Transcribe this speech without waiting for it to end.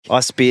I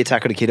spear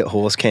tackled a kid at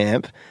horse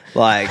camp.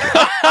 Like,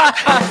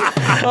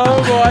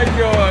 Oh my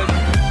God.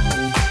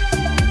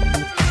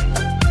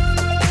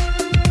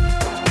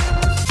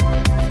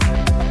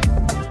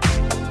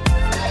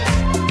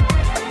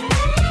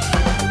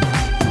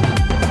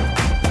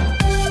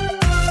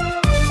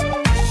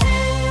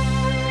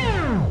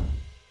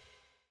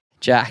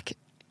 Jack,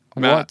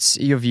 Matt. what's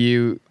your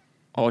view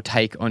or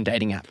take on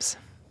dating apps?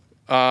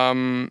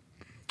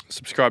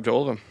 Subscribe to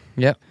all of them.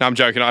 Yep. No, I'm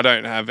joking. I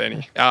don't have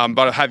any. But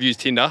I have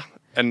used Tinder,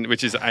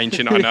 which is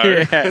ancient, I know.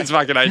 Yeah. It's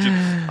fucking ancient.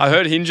 I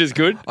heard Hinge is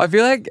good. I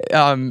feel like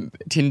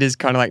Tinder's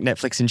kind of like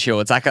Netflix and chill.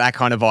 It's like that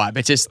kind of vibe.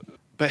 It's just,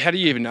 But how do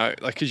you even know?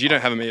 Like, because you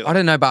don't have them either. I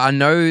don't know, but I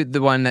know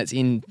the one that's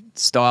in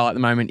style at the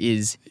moment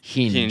is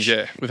Hinge. Hinge,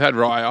 yeah. We've had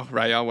Raya,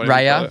 whatever you call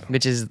Raya, it.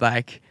 which is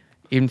like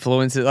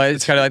influencers. Like,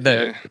 it's kind of like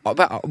the. Oh,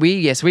 but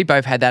we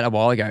both had that a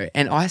while ago,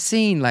 and I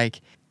seen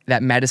like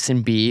that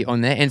Madison beer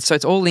on there, and so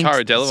it's all linked.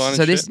 Cara Delevingne and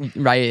so this shit.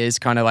 Raya is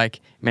kind of like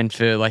meant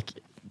for like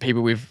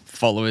people with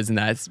followers and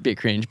that. It's a bit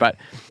cringe, but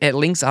it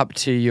links up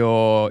to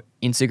your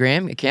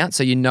Instagram account,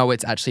 so you know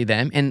it's actually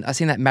them. And I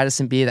seen that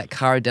Madison beer, that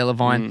Cara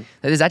Delevingne.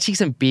 There's actually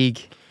some big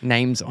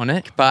names on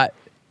it, but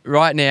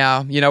right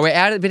now, you know, we're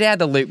out of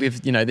the loop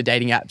with, you know, the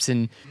dating apps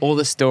and all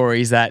the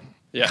stories that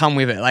come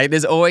with it. Like,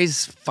 there's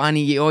always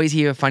you always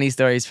hear funny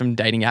stories from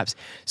dating apps.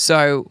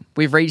 So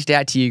we've reached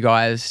out to you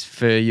guys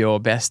for your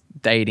best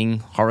dating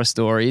horror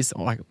stories,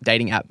 or like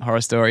dating app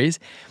horror stories,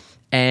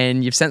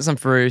 and you've sent some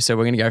through, so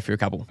we're going to go through a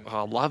couple.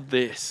 Oh, I love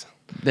this.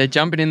 They're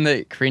jumping in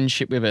the cringe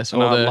shit with us. I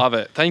love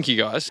it. Thank you,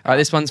 guys. All right,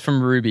 this one's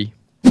from Ruby.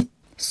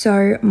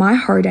 So my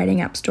horror dating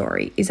app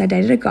story is I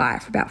dated a guy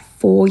for about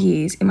 4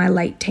 years in my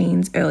late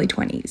teens, early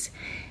 20s.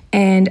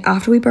 And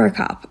after we broke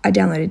up, I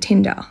downloaded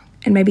Tinder.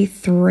 And maybe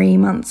 3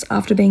 months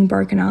after being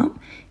broken up,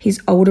 his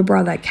older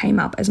brother came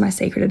up as my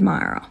secret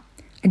admirer.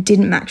 I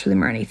didn't match with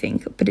him or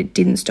anything, but it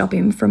didn't stop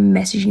him from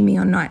messaging me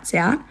on nights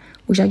out,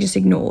 which I just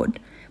ignored.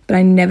 But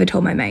I never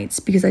told my mates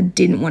because I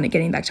didn't want it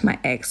getting back to my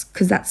ex,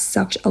 because that's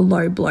such a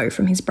low blow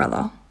from his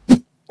brother.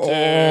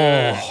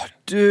 Oh,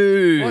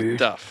 dude. What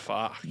the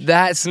fuck?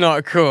 That's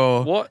not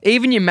cool. What?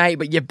 Even your mate,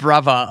 but your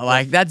brother,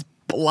 like, that's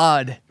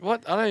blood.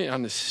 What? I don't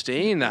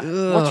understand that.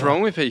 What's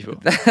wrong with people?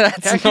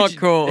 That's not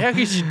cool. How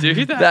could you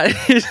do that?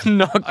 That is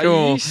not Are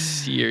cool. you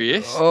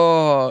serious?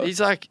 Oh, He's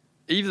like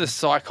either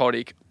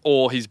psychotic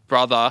or his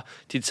brother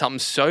did something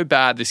so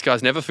bad this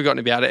guy's never forgotten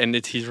about it and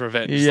it's his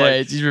revenge. yeah, Like,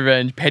 it's his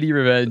revenge, petty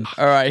revenge.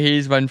 All right,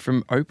 here's one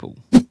from Opal.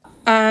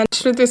 And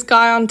with this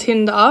guy on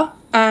Tinder,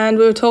 and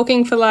we were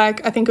talking for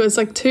like, I think it was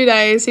like 2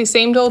 days. He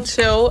seemed all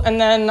chill, and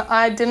then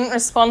I didn't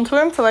respond to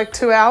him for like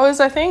 2 hours,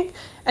 I think.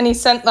 And he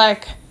sent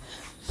like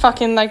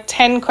fucking like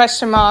 10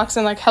 question marks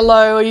and like,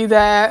 hello, are you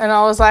there? And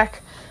I was like,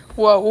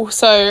 whoa.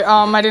 So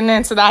I didn't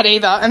answer that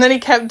either. And then he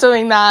kept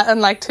doing that,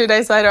 and like 2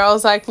 days later I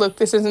was like, look,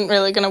 this isn't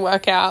really going to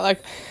work out.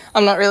 Like,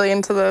 I'm not really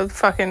into the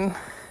fucking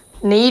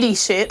needy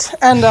shit.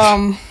 And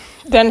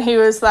then he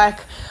was like,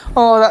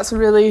 oh,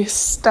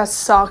 that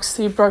sucks,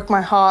 you broke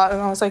my heart.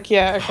 And I was like,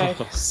 yeah, okay,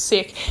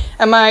 sick.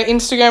 And my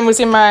Instagram was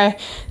in my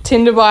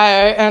Tinder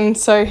bio, and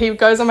so he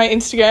goes on my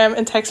Instagram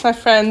and texts my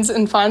friends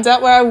and finds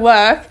out where I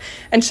work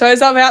and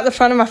shows up out the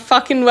front of my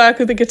fucking work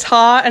with a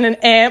guitar and an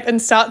amp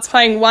and starts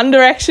playing One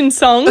Direction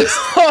songs.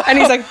 And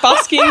he's like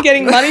busking,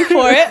 getting money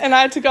for it, and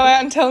I had to go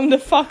out and tell him to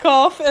fuck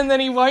off, and then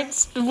he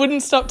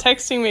wouldn't stop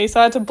texting me, so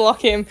I had to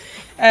block him.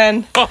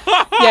 And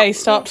yeah, he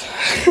stopped.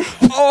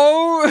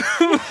 Oh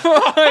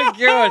my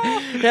God.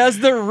 How's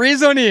the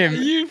riz on him? are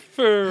you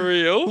for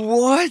real?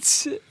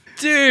 What?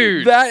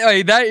 Dude.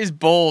 That is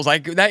balls.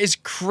 Like, that is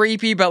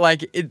creepy, but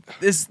like,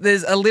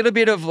 there's a little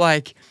bit of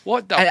like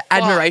What the fuck?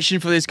 admiration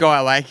for this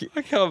guy. Like,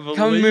 I can't believe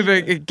coming with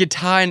it. a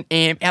guitar and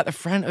amp out the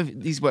front of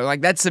his work.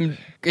 Like, that's some.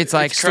 It's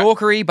like It's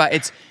stalkery, but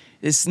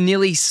it's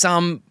nearly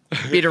some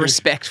bit of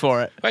respect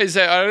for it. Wait,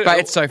 so But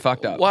it's so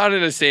fucked up. What I don't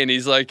understand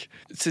is like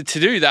to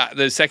do that,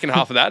 the second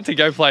half of that, to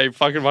go play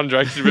fucking One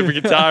Direction with a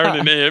guitar and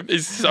an amp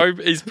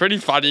is pretty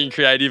funny and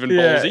creative and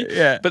Yeah, ballsy.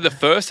 yeah. But the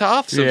first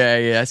half,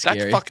 Yeah, that's that's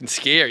scary. fucking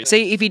scary.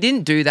 See, if he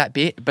didn't do that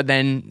bit, but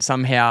then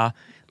somehow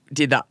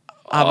did the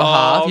other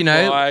half, you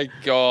know, Oh my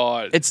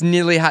God. it's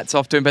nearly hats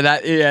off to him. But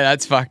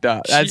that's fucked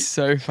up. That's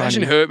so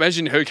funny.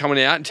 Imagine her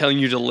coming out and telling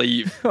you to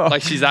leave.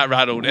 Like she's that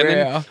rattled. And Wow.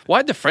 then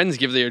why'd the friends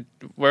give her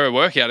a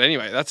workout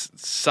anyway? That's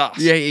sus.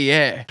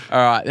 Yeah. All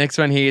right, next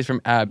one here is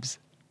from Abs.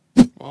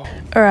 All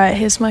right,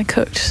 here's my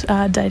cooked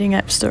dating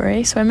app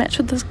story. So I matched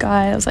with this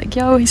guy. I was like,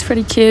 yo, he's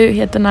pretty cute. He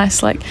had the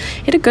nice, like,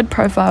 he had a good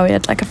profile. He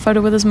had like a photo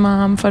with his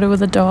mum, photo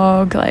with a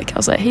dog. Like, I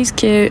was like, he's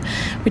cute.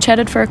 We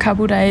chatted for a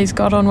couple days,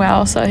 got on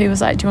well. So he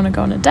was like, do you want to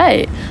go on a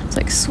date? I was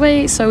like,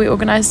 sweet. So we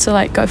organised to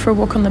like go for a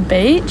walk on the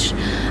beach.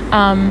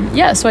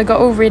 So I got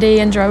all ready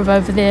and drove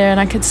over there, and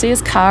I could see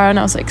his car, and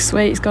I was like,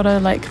 sweet, he's got a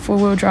like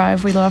 4-wheel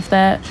drive. We love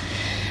that.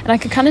 And I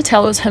could kind of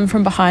tell it was him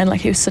from behind, like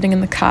he was sitting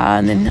in the car.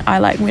 And then I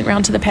like went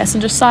round to the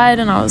passenger side,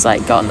 and I was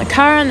like, got in the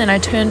car, and then I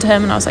turned to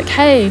him and I was like,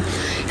 hey,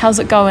 how's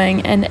it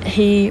going? And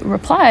he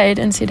replied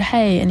and said,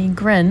 hey, and he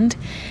grinned.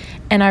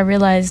 And I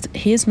realised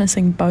he is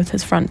missing both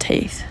his front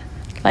teeth.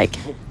 Like,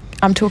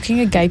 I'm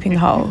talking a gaping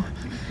hole.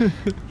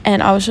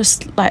 And I was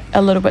just like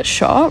a little bit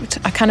shocked.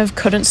 I kind of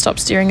couldn't stop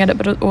staring at it,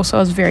 but also I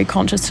was very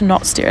conscious to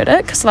not stare at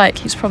it because like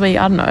he's probably,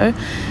 I don't know,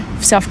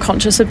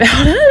 self-conscious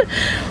about it.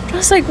 But I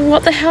was like,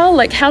 what the hell?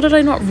 Like, how did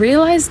I not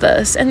realize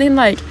this? And then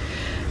like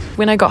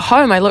when I got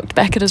home, I looked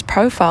back at his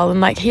profile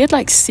and like he had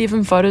like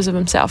 7 photos of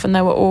himself and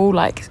they were all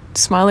like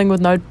smiling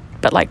with no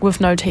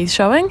teeth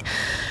showing.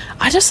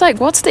 I just like,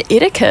 what's the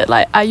etiquette?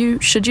 Like,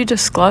 should you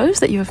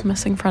disclose that you have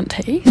missing front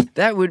teeth?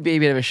 That would be a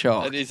bit of a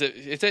shock.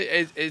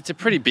 It's a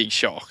pretty big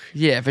shock.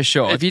 Yeah, for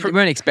sure. If you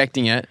weren't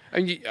expecting it.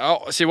 And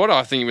see, what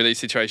I think with these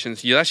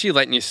situations, you're actually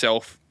letting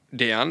yourself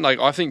down. Like,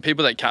 I think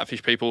people that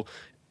catfish people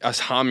are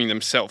harming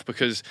themselves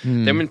because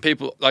then when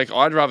people, like,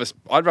 I'd rather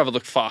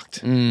look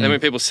fucked. Then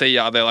when people see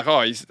you, they're like,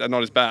 oh, he's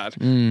not as bad.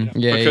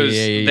 Because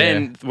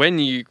then when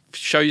you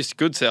show your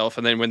good self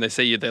and then when they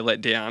see you, they're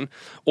let down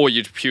or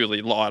you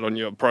purely lied on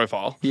your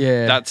profile.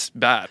 Yeah. That's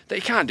bad. They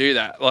can't do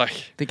that.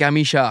 Like, the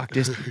gummy shark,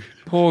 just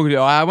poor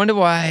guy. I wonder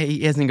why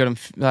he hasn't got him,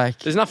 like.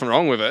 There's nothing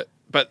wrong with it,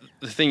 but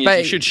the thing is,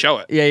 you should show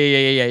it. Yeah.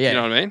 You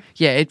know what I mean?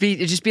 Yeah,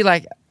 it'd just be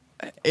like,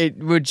 it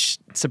would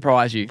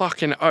surprise you.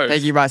 Fucking oath.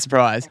 Take you by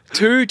surprise.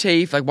 2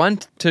 teeth, like 1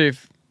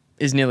 tooth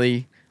is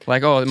nearly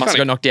like, oh, it must have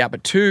got knocked out,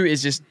 but 2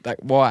 is just like,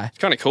 why? It's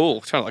kind of cool.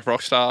 It's kind of like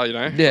Rockstar, you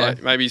know? Yeah.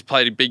 Like maybe he's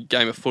played a big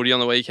game of footy on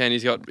the weekend.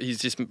 He's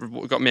just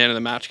got man of the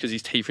match because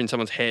his teeth are in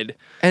someone's head.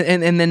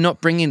 And then not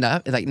bringing it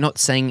up, like not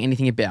saying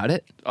anything about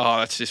it. Oh,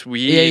 that's just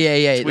weird.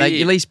 Yeah. It's Like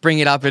weird. at least bring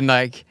it up and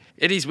like.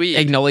 It is weird.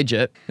 Acknowledge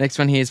it. Next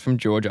one here is from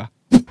Georgia.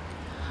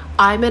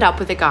 I met up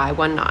with a guy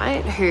one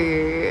night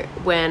who,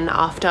 when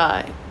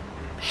after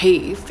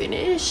he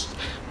finished,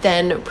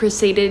 then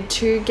proceeded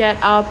to get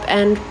up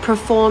and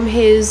perform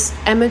his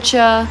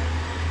amateur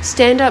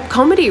stand-up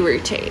comedy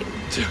routine.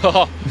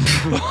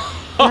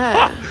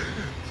 Yeah.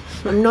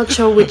 I'm not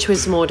sure which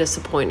was more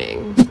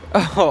disappointing.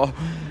 Oh.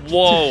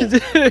 Whoa.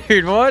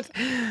 Dude, what?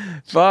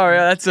 Far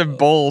out, that's some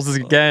balls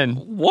again.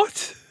 What?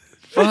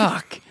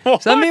 Fuck.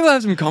 What? Some people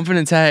have some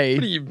confidence, hey?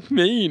 What do you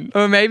mean?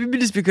 Or maybe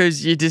just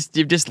because you've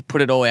just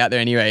put it all out there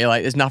anyway.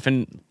 Like, there's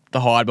nothing to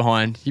hide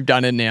behind. You've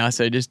done it now,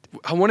 so just.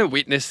 I want to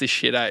witness this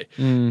shit, eh?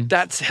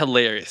 That's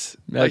hilarious.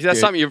 That's That's good.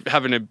 something you're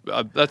having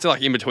that's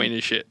like in between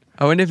his shit.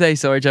 I wonder if they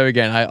saw each other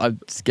again. I'm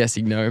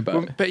guessing no,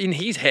 but. But in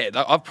his head,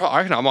 I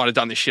reckon I might have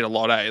done this shit a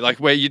lot, eh? Like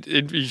where you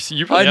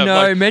I probably have, know.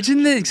 like,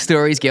 Imagine the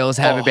stories girls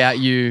have Oh. about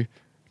you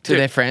to Dude,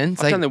 their friends.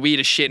 I've Like, done the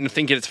weirdest shit and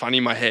thinking it's funny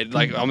in my head.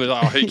 Like I'm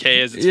like, oh, who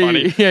cares? It's Yeah,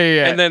 funny.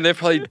 yeah. And then they're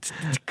probably,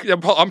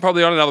 I'm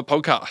probably on another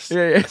podcast.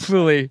 yeah,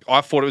 fully.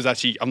 I thought it was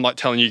actually, I'm like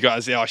telling you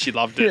guys, yeah, she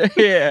loved it.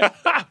 Yeah.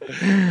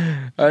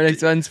 All right,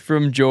 next one's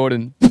from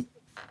Jordan.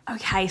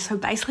 Okay, so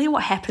basically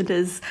what happened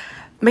is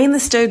me and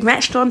this dude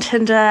matched on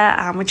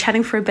Tinder. We're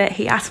chatting for a bit.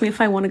 He asked me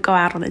if I want to go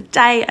out on a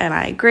date, and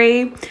I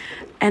agree.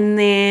 And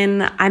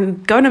then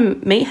I'm going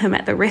to meet him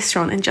at the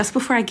restaurant. And just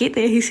before I get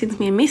there, he sends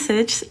me a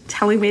message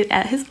telling me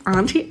that his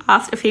auntie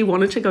asked if he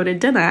wanted to go to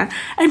dinner.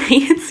 And he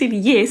had said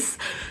yes.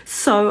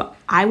 So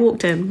I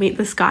walked in, met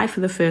this guy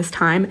for the first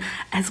time,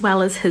 as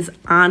well as his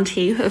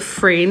auntie, her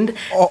friend,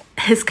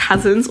 his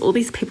cousins, all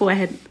these people. I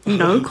had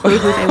no clue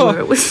who they were.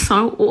 It was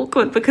so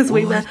awkward because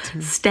we were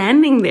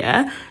standing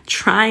there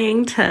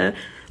trying to,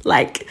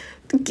 like,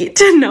 get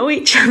to know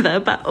each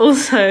other, but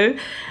also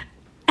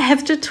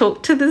have to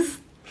talk to this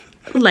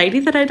lady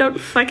that I don't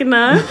fucking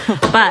know.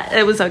 But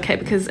it was okay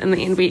because in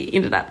the end we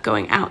ended up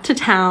going out to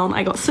town.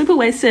 I got super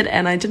wasted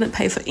and I didn't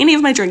pay for any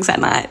of my drinks that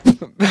night.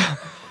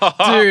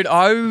 Dude,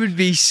 I would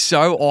be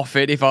so off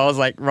it if I was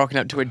like rocking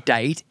up to a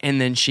date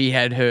and then she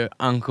had her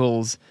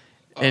uncles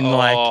and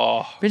like,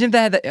 imagine if they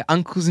had the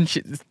uncles and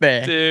shit that's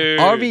there. Dude.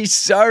 I'd be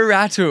so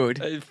rattled.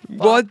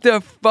 What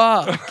the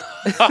fuck?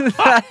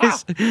 That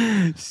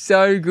is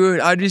so good.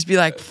 I'd just be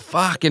like,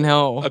 fucking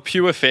hell. A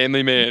pure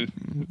family man.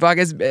 Fuck,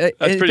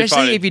 especially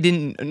funny. if you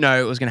didn't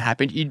know it was going to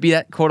happen. You'd be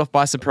that caught off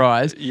by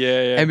surprise.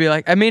 Yeah. And be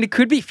like, I mean, it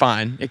could be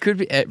fun. It could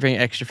be bring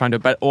extra fun to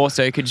it, but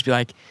also it could just be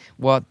like,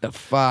 what the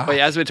fuck? But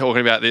as we're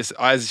talking about this,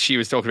 as she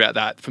was talking about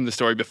that from the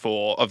story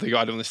before of the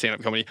guy doing the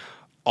stand-up comedy,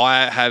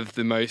 I have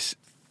the most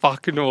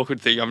fucking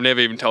awkward thing I've never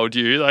even told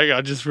you. Like,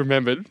 I just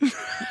remembered.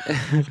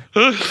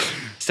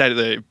 Stayed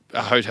at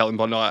a hotel in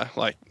Bondi,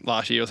 like,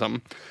 last year or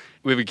something,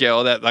 with a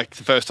girl that, like,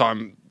 the first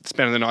time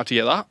spending the night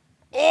together.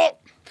 Oh!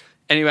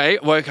 Anyway,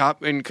 woke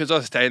up, and because I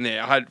was staying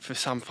there, I had, for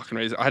some fucking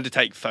reason, I had to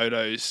take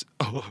photos.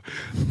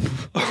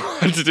 I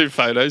had to do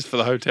photos for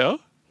the hotel.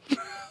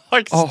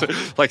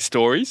 Like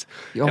stories.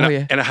 And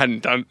I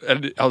hadn't done,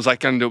 and I was like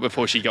going to do it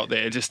before she got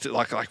there, just to,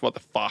 like what the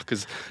fuck,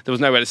 because there was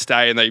nowhere to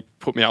stay and they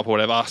put me up or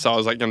whatever, so I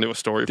was like going to do a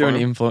story for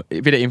Doing them. a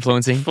bit of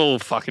influencing. Full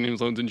fucking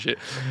influence and shit.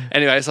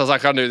 Anyway, so I was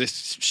like, I do this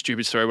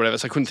stupid story or whatever,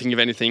 so I couldn't think of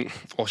anything,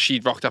 or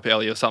she'd rocked up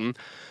early or something.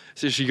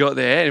 So she got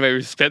there, anyway,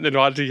 we spent the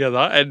night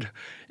together, and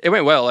it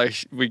went well,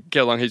 like we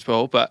get along heaps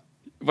well, but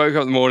woke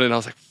up in the morning and I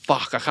was like,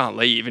 fuck, I can't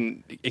leave.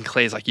 And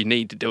Claire's like, you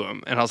need to do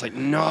them. And I was like,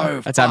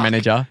 no. That's our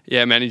manager.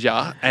 Yeah,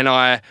 manager. And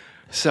I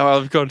So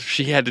I've gone,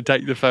 she had to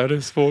take the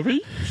photos for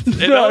me.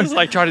 And I was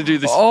like trying to do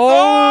this. Oh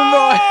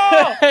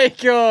my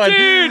God.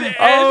 Dude,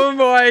 oh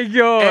my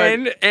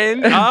God.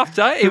 And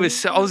after, I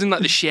was in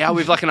like the shower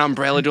with like an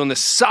umbrella doing the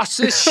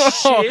sussest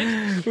shit.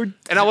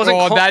 And I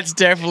wasn't. That's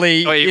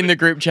definitely in the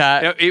group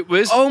chat. No, it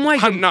was. Oh my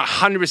God. No,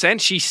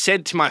 100%. She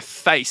said to my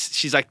face,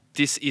 she's like,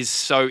 "This is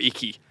so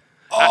icky."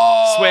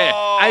 I swear,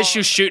 as she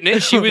was shooting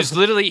it, she was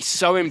literally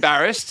so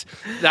embarrassed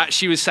that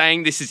she was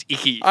saying, "This is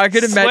icky." I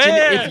could imagine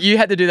Swear. if you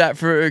had to do that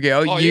for a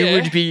girl, you yeah.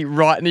 would be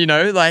right,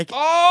 like,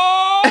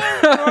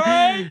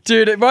 Oh,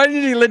 dude, why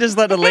didn't you just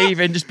let her leave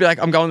and just be like,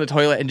 I'm going to the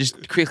toilet and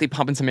just quickly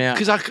pumping some out?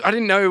 because I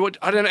didn't know what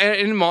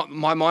in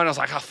my mind. I was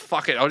like, "Oh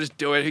fuck it, I'll just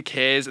do it. Who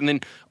cares?" And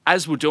then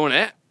as we're doing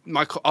it,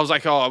 I was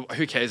like, "Oh,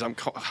 who cares? I'm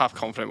half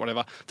confident,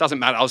 whatever. Doesn't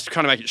matter." I was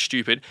trying to make it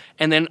stupid.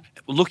 And then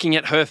looking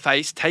at her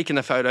face, taking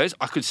the photos,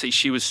 I could see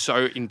she was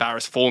so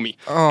embarrassed for me.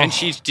 And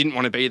she didn't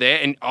want to be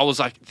there. And I was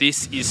like,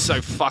 this is so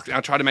fucked. And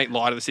I tried to make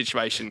light of the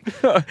situation.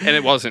 And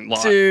it wasn't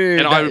light. Dude,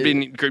 and I would have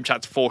been in group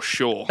chats for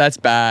sure. That's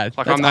bad.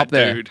 Like, That's I'm that up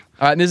there. dude.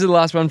 All right, and this is the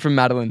last one from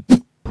Madeline.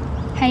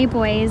 Hey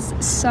boys,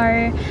 so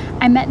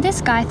I met this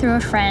guy through a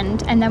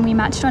friend and then we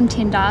matched on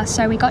Tinder,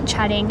 so we got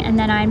chatting and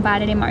then I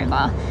invited him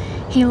over.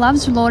 He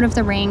loves Lord of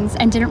the Rings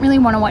and didn't really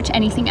want to watch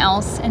anything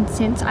else, and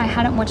since I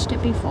hadn't watched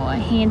it before,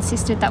 he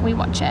insisted that we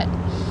watch it.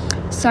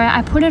 So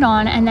I put it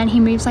on and then he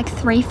moves like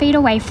 3 feet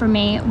away from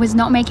me, was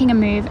not making a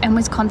move and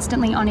was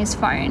constantly on his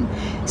phone.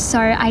 So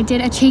I did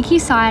a cheeky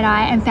side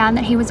eye and found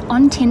that he was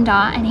on Tinder,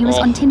 and he was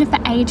on Tinder for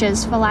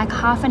ages, for like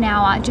half an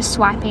hour, just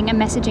swiping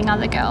and messaging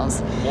other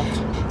girls.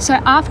 So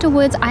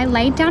afterwards, I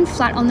laid down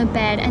flat on the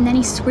bed and then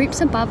he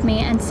swoops above me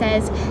and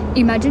says,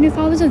 "Imagine if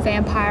I was a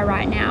vampire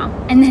right now,"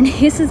 and then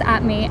hisses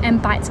at me and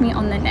bites me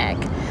on the neck.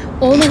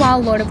 All the while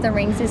Lord of the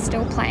Rings is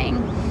still playing.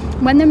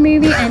 When the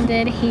movie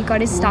ended, he got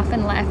his stuff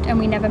and left, and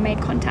we never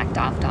made contact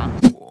after.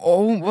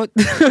 Oh, what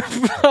the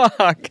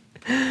fuck?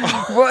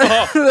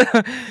 What?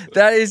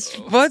 That is,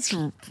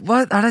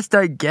 what? I just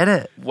don't get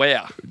it.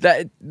 Wow.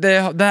 That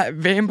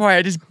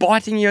vampire just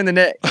biting you on the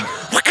neck.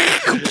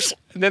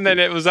 And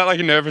then was that like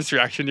a nervous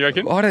reaction, you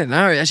reckon? I don't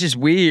know. That's just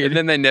weird. And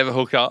then they never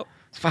hook up.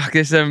 Fuck,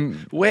 there's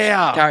some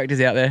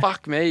characters out there.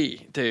 Fuck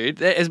me,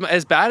 dude.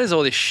 As bad as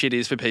all this shit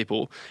is for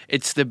people,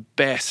 it's the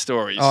best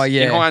stories. Oh,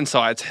 yeah. In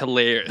hindsight, it's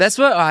hilarious. That's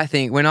what I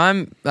think. When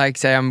I'm like,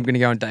 say I'm going to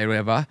go on a date or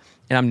whatever,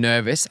 and I'm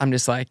nervous, I'm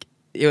just like,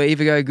 it'll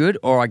either go good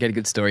or I get a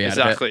good story out of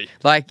it. Exactly.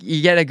 Like,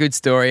 you get a good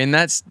story, and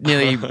that's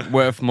nearly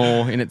worth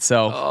more in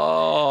itself.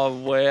 Oh,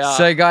 wow.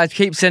 So, guys,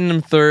 keep sending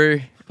them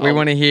through. We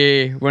want to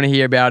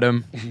hear about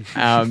them.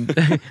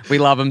 We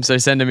love them, so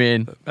send them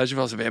in. Imagine if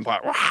I was a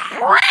vampire.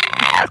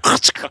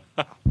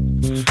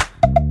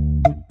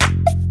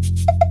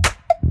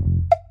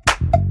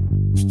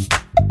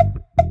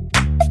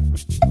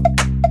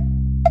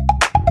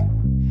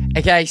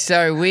 Okay,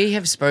 so we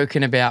have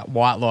spoken about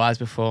white lies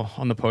before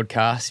on the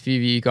podcast. A few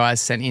of you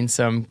guys sent in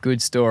some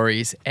good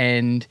stories,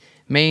 and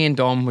me and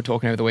Dom were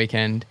talking over the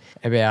weekend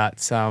about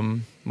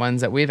some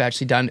ones that we've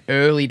actually done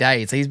early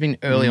days. These have been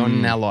early on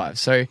in our lives.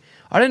 So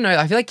I don't know.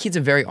 I feel like kids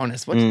are very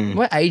honest.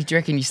 What age do you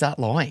reckon you start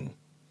lying?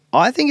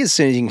 I think as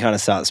soon as you can kind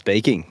of start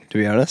speaking, to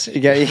be honest,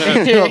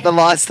 the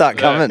lies start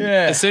coming.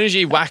 Yeah. As soon as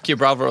you whack your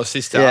brother or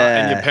sister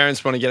Yeah. and your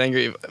parents want to get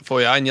angry for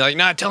you, and you're like,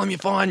 "No, tell them you're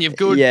fine, you're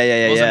good."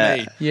 Yeah,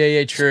 Wasn't me.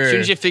 Yeah, true. As soon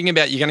as you're thinking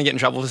about you're going to get in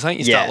trouble for something,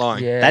 you start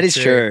lying. Yeah, that is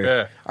true.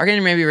 Yeah. I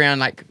reckon maybe around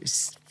like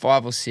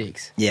 5 or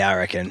 6. Yeah, I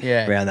reckon.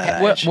 Yeah. Around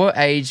that age. What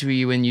age were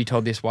you when you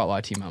told this white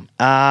lie to your mum?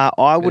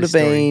 I would have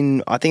story.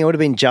 been, I think I would have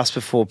been just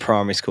before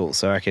primary school.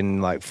 So I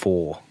reckon like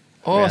 4.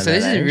 Oh, around so that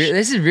this is age.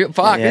 this is real.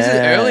 Fuck, this is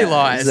Yeah, early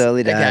lies. This is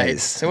early days. Okay,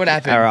 so what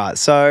happened? All right.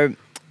 So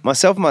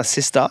myself and my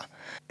sister,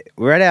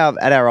 we're at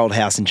our old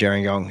house in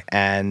Gerringong,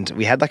 and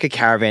we had like a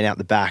caravan out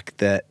the back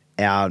that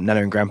our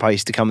nana and grandpa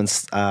used to come and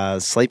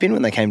sleep in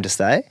when they came to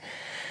stay.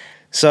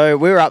 So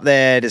we were up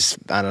there just,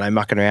 I don't know,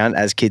 mucking around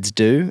as kids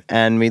do,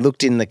 and we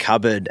looked in the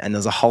cupboard and there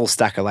was a whole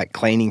stack of like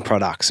cleaning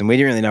products, and we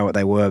didn't really know what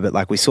they were, but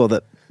like we saw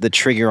the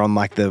trigger on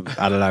like the,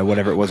 I don't know,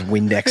 whatever it was,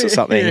 Windex or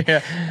something.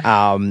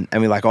 And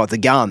we're like, oh, it's a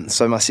gun.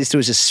 So my sister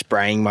was just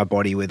spraying my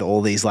body with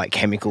all these like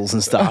chemicals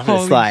and stuff.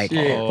 Holy It's like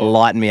shit.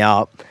 lighting me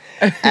up.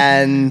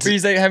 And Were you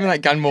like having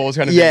like gun balls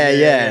kind of yeah,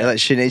 thing? like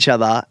shooting each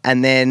other.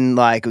 And then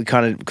like we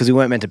kind of, because we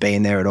weren't meant to be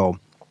in there at all.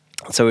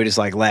 So we just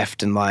like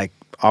left, and like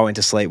I went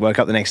to sleep, woke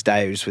up the next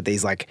day just with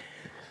these like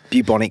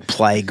bubonic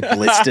plague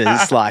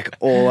blisters like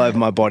all over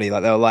my body.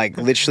 Like they were like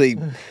literally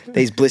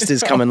these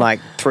blisters coming like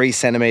 3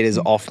 centimeters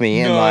off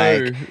me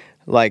and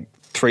like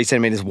 3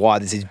 centimeters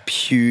wide. There's these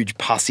huge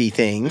pussy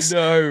things.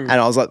 No. And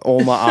I was like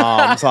all my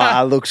arms, like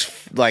I looked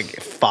like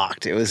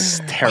fucked. It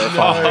was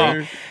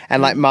terrifying. No.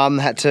 And like mum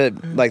had to,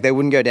 like they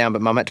wouldn't go down,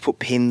 but mum had to put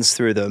pins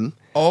through them.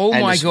 Oh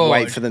and my just God.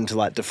 wait for them to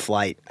like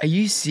deflate. Are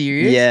you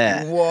serious?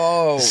 Yeah.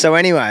 Whoa. So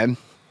anyway,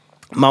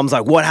 mum's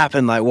like, what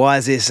happened? Like, why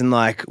is this? And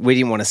like, we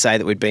didn't want to say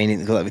that we'd been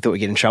in, like, we thought we'd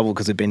get in trouble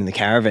because we'd been in the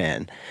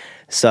caravan.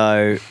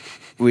 So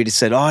we just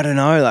said, oh, I don't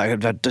know.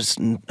 Like, I just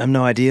have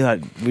no idea.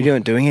 Like, we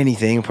weren't doing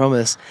anything, I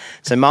promise.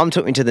 So mum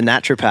took me to the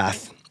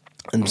naturopath.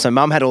 And so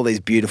Mum had all these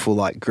beautiful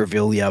like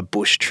grevillea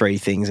bush tree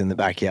things in the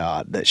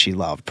backyard that she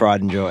loved,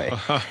 pride and joy.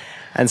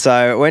 And so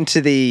I went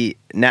to the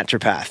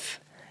naturopath,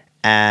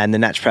 and the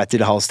naturopath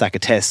did a whole stack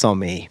of tests on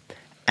me,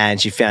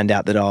 and she found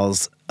out that I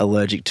was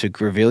allergic to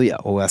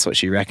grevillea. Well, that's what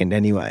she reckoned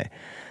anyway.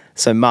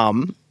 So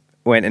Mum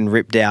went and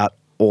ripped out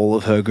all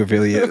of her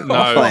grevillea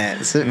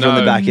plants from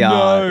the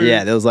backyard.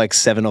 Yeah, there was like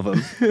 7 of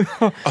them.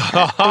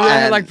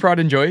 Like pride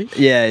and joy.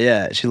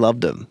 Yeah, she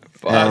loved them.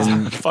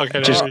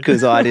 Just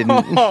because I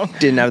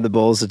didn't have the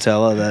balls to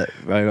tell her that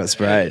I got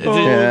sprayed.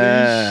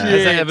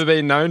 Has that ever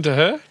been known to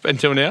her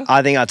until now?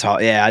 I think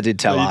I did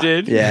tell her. You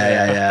did?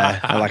 Yeah.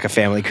 At like a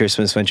family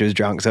Christmas when she was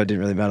drunk, so it didn't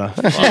really matter.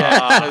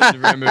 I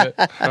remember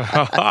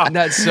it.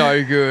 That's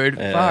so good.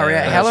 Far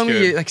out. How long were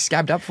you like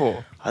scabbed up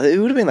for? It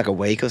would have been like a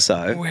week or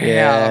so. Wow.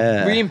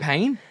 Yeah. Were you in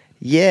pain?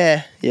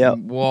 Yeah.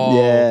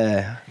 Whoa.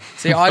 Yeah.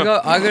 See, I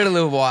got a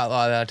little white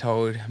lie that I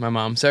told my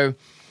mum. So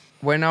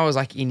when I was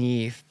like in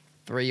year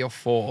 3 or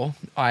 4,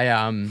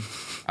 I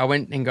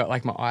went and got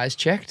like my eyes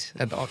checked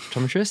at the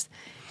optometrist,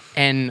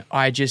 and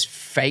I just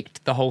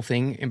faked the whole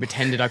thing and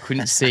pretended I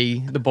couldn't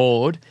see the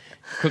board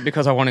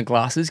because I wanted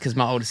glasses because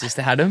my older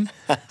sister had them.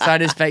 So I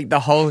just faked the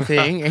whole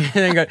thing,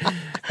 and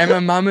my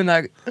mum and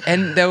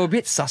they were a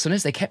bit sus on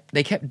us. They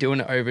kept doing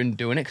it over and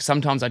doing it because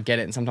sometimes I'd get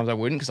it and sometimes I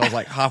wouldn't because I was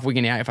like half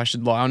wigging out if I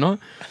should lie or not.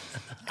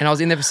 And I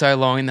was in there for so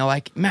long, and they're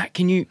like, Matt,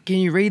 can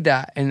you read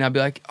that? And I'd be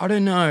like, I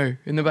don't know.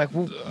 And they're like,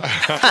 well,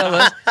 tell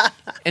us.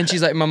 And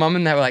she's like, my mum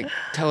and they were like,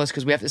 tell us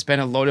because we have to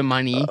spend a lot of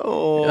money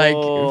like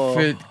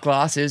for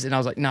glasses. And I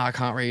was like, no, I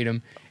can't read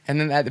them. And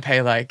then they had to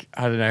pay like,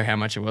 I don't know how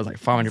much it was, like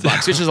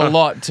 $500, which is a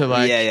lot to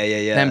like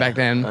then back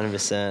then.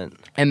 100%.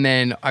 And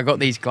then I got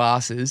these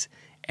glasses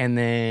and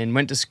then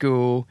went to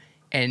school,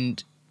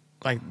 and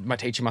like my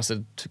teacher must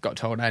have got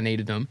told I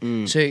needed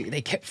them. So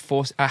they kept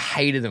I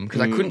hated them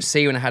because I couldn't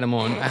see when I had them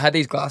on. I had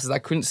these glasses I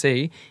couldn't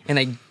see, and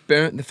they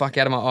burnt the fuck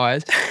out of my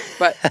eyes.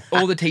 But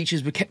all the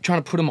teachers kept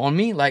trying to put them on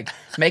me, like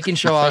making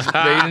sure I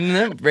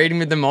was reading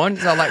with them on.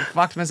 So I like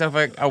fucked myself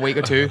for a week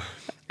or 2.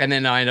 And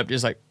then I ended up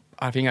just like,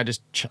 I think I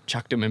just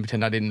chucked them and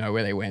pretend I didn't know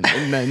where they went,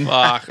 and then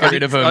got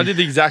rid of them. I did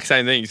the exact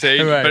same thing. See,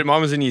 Right. But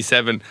mine was in year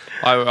 7.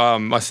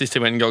 My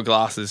sister went and got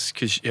glasses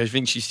because I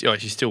think she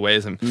still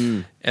wears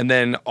them. And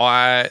then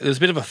there was a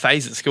bit of a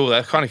phase at school. They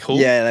were kind of cool.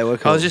 Yeah, they were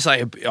cool. I was just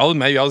like,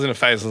 maybe I was in a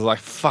phase. I was like,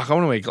 fuck, I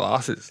want to wear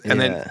glasses.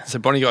 And then so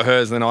Bonnie got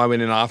hers, and then I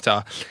went in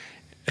after.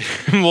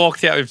 And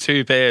walked out with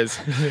 2 pairs.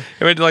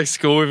 I went to like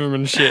school with them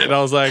and shit, and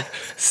I was like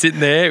sitting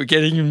there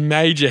getting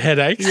major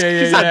headaches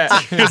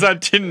because I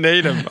didn't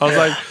need them. I was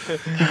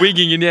like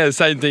wigging in. The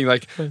same thing.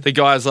 Like the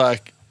guys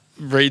like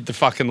read the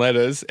fucking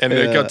letters, and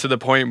it got to the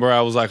point where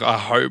I was like, I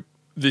hope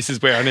this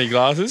is where I need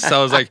glasses. So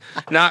I was like,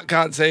 nah,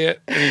 can't see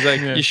it. And he's like,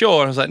 you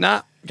sure? And I was like,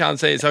 nah, can't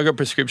see it. So I got a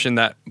prescription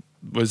that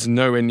was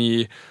nowhere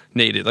near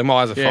needed. Like my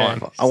eyes are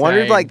fine. I wonder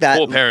if like that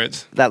Poor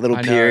parents. that little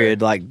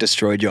period like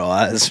destroyed your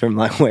eyes from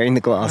like wearing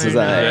the glasses.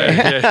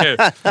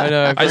 Yeah. I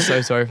know. I feel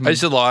so sorry for I me.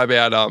 used to lie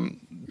about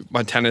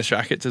my tennis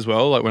rackets as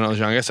well, like when I was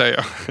younger. So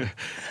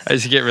I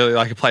used to get really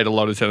like I played a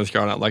lot of tennis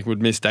growing up, like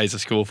would miss days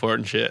of school for it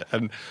and shit.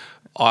 And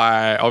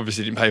I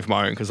obviously didn't pay for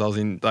my own because I was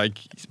in like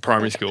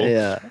primary school.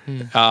 Yeah.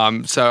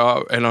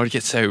 So I would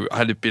get I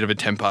had a bit of a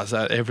temper.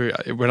 So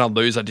when I'd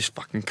lose, I'd just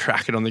fucking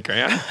crack it on the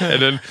ground.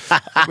 And then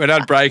when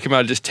I'd break them,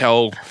 I'd just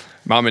tell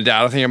Mum and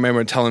Dad. I think I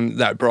remember telling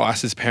that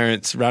Bryce's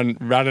parents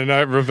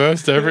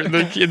reversed over in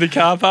the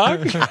car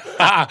park. And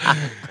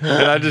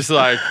I just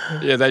like,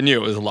 they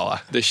knew it was a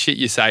lie. The shit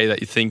you say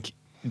that you think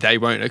they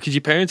won't, because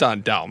your parents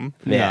aren't dumb.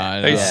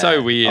 Yeah. It's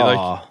so weird.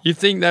 Like you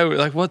think they were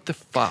like, what the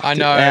fuck? I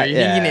know. Yeah, You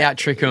think you can out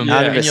trick them,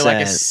 and you're like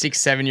a 100%.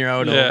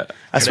 6-7-year-old. Yeah.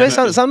 I swear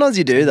sometimes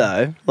you do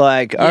though.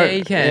 Like you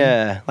can.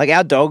 Yeah. Like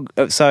our dog.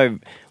 So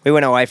we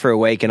went away for a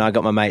week, and I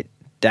got my mate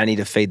Danny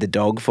to feed the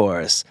dog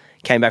for us.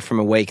 Came back from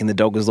a week, and the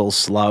dog was all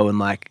slow and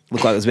like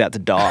looked like it was about to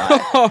die.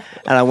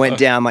 And I went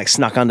down, like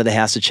snuck under the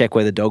house to check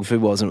where the dog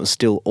food was, and it was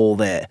still all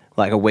there,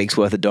 like a week's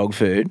worth of dog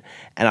food.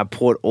 And I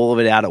poured all of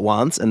it out at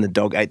once, and the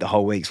dog ate the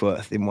whole week's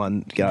worth in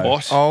one go.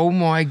 What? Oh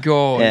my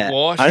god. Yeah.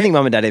 What? I don't think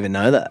Mum and Dad even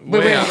know that.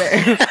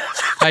 Wait.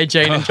 Hey,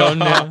 Jane and John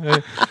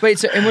now. Wait,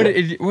 so and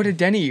what did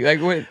Danny like?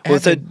 What Well,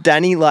 so happened?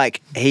 Danny,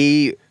 like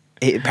he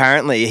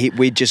apparently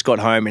we just got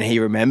home and he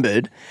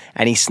remembered,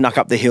 and he snuck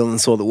up the hill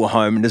and saw that we're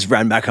home and just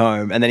ran back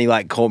home. And then he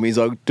like called me. He's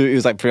like, dude, he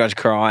was like pretty much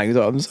crying. He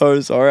was like, I'm so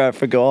sorry, I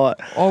forgot.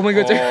 Oh my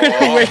god!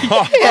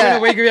 I'm a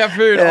week without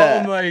food.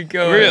 Yeah. Oh my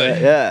god!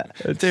 Really? Yeah.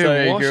 Dude,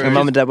 So good. And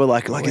Mum and Dad were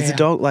like, is the Wow.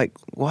 dog like?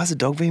 Why has the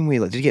dog been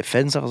weird? Like, did you get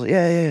fed and stuff? I was like,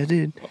 yeah, I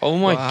did. Oh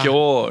my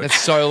god. That's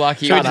so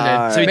lucky. So he isn't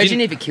didn't- it? so he Imagine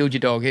didn't- if it killed your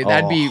dog.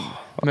 That'd be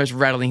the most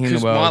rattling thing in the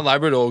Because my world.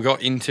 Labrador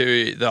got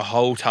into the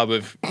whole tub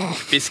of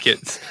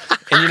biscuits.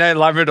 And you know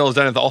Labradors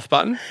don't have the off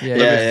button? Yeah.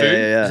 Like Yeah, with food?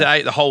 yeah. So they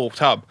ate the whole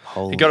tub.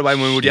 Holy It got away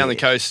when we were down the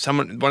shit. coast.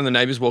 One of the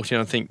neighbours walked in,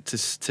 I think,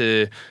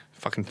 to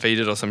fucking feed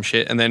it or some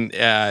shit. And then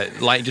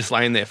just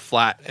laying there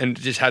flat and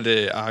just had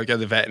to go to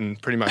the vet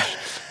and pretty much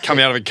come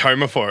out of a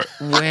coma for it.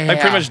 Wow. They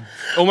pretty much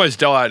almost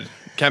died,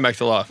 came back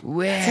to life.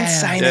 Wow. It's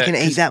insane. Yeah, They can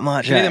eat 'cause that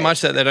much. They eat eh? that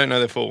much that they don't know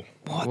they're full.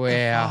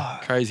 Wow.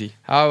 Crazy.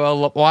 Oh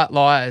well, white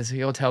lies.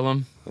 You'll tell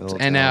them.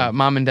 And our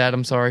mum and dad,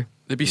 I'm sorry.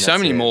 There'd be so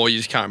many more you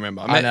just can't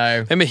remember. I know.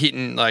 Remember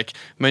hitting, like,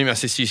 me and my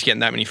sister used to get in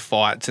that many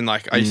fights, and,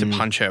 like, I used to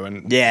punch her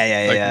and...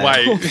 Yeah.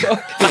 Wait.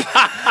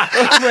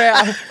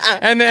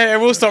 And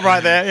then we'll stop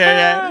right there.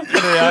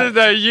 Yeah.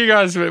 No, you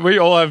guys, we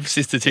all have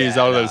sister 2 years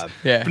older than us.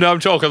 Yeah. But no, I'm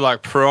talking,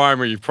 like,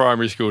 primary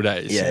school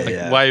days. Yeah, like,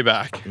 yeah. way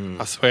back,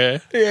 I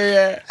swear.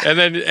 Yeah. And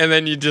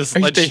then you just...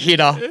 Like the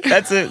hitter.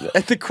 That's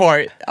the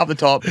quote up the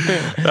top.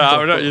 No,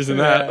 we're not using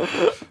that.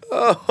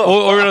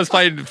 Or when I was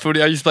playing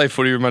footy, I used to play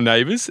footy with my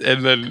neighbours,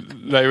 and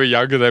then they were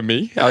younger than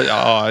me.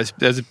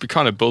 There's a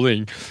kind of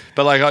bullying,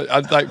 but like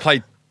I'd like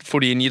play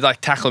footy and you'd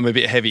like tackle them a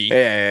bit heavy,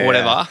 or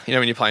whatever. You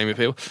know, when you're playing with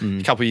people,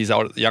 a couple of years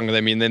younger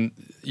than me, and then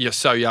you're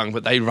so young,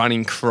 but they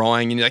running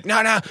crying, and you're like,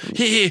 no,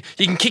 here,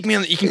 you can kick me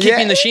me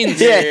in the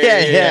shins.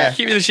 Yeah.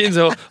 Kick me in the shins,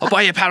 or I'll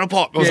buy you a paddle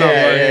pop or something.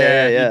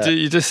 Yeah.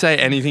 You just say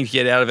anything to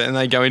get out of it, and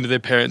they go into their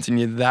parents, and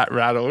you're that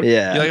rattled.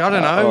 Yeah. You're like, I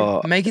don't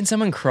know. Making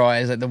someone cry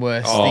is like the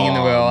worst thing in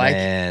the world. Like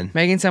man.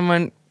 making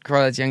someone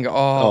cry that's younger.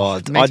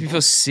 It makes me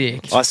feel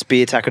sick. I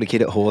spear tackled a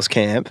kid at horse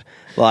camp.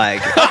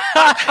 Like,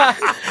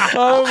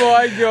 Oh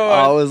my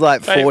god! I was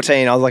like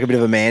 14. I was like a bit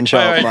of a man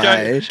child for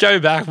my age. Go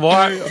back.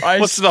 Why?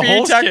 What's the spear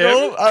horse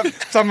tackle camp?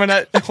 someone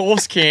at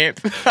horse camp.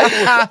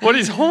 What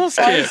is horse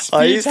camp?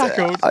 I used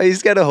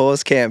to go to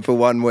horse camp for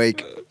 1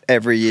 week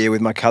every year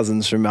with my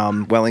cousins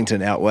from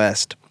Wellington out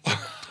west.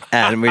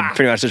 And we'd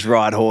pretty much just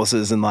ride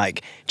horses and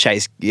like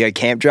chase,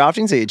 camp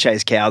drafting. So you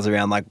chase cows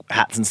around like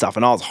hats and stuff.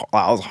 And I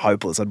was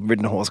hopeless. I'd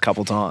ridden a horse a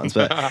couple times,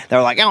 but they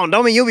were like, "Oh,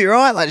 Dommy, you'll be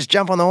right. Like, just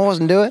jump on the horse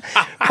and do it."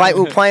 We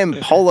were playing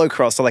polo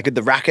cross, so like with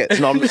the rackets,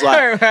 and I'm just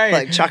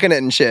like chucking it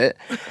and shit.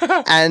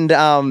 And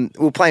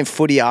we were playing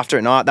footy after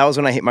at night. That was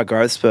when I hit my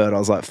growth spurt. I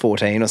was like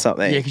 14 or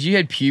something. Yeah, because you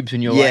had pubes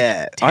when you were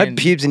like 10. I had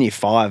pubes in year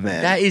 5,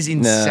 man. That is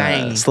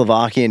insane.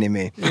 Slovakian in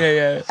me.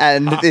 Yeah.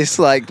 And this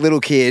like little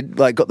kid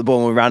like got the ball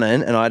and we're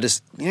running, and I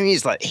just you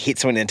just like hit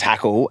someone in a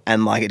tackle,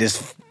 and like it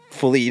just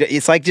fully.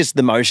 It's like just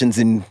the motions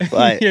in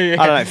like I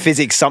don't know,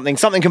 physics. Something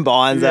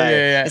combines.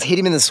 Just hit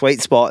him in the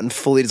sweet spot and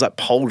fully just like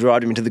pole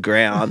drive him into the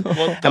ground.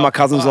 And my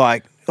cousin was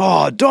like,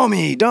 "Oh,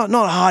 Dommy, not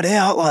hard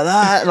out like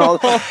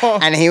that."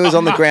 And he was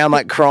on the ground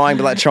like crying,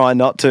 but like trying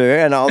not to.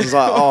 And I was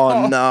like,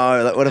 "Oh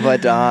no, like, what have I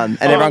done?"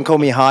 And everyone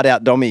called me Hard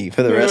Out Dommy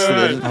for the rest of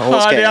the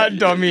horse Hard camp. out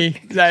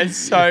Dommy. That's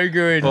so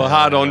good. Well,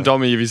 hard on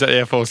Dommy if he's at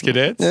Air Force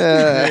Cadets.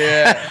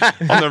 Yeah.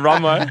 On the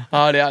runway.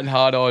 Hard out and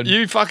hard on.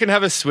 You fucking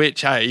have a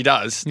switch, hey? He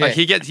does. Like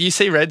you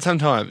see Red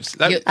sometimes.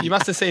 You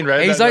must have seen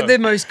Red. He's like the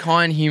most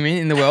kind human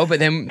in the world, but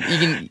then you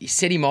can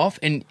set him off,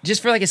 and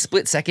just for like a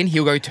split second,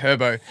 he'll go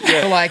turbo.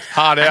 For like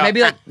hard out.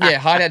 Maybe like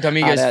hard out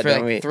Dommy Hard goes out for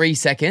Dommy. like 3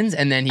 seconds,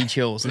 and then he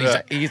chills, and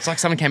it's like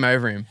someone came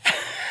over him.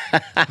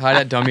 Hard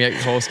out Dommy at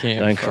horse camp.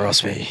 Don't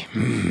cross me.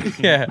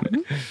 Yeah.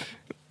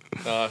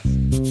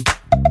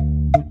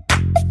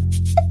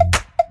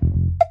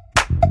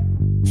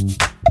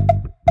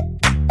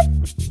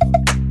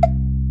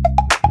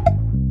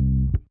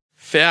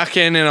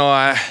 Falcon and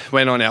I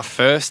went on our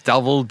first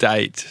double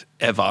date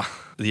ever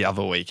the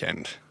other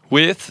weekend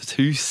with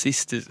 2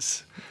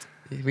 sisters.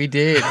 We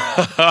did.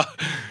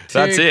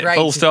 That's it.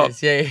 Full stop.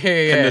 Yeah.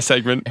 In this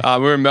segment, we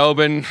were in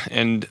Melbourne,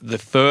 and the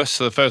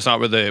first night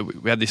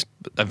we had this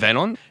event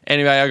on.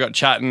 Anyway, I got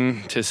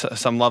chatting to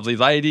some lovely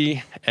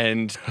lady,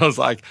 and I was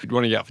like, "Do you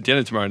want to get out for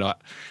dinner tomorrow night?"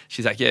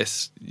 She's like,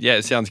 "Yes, yeah,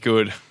 it sounds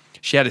good."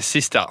 She had a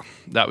sister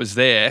that was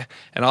there,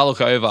 and I look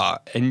over,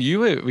 and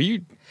were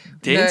you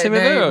dancing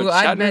with her? Or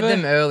I'd chatting met with her?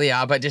 them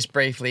earlier, but just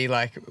briefly,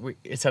 like we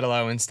said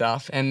hello and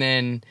stuff, and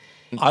then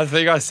I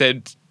think I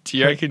said, "Do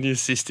you reckon your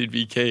sister'd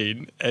be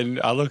keen?"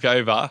 And I look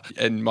over,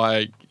 and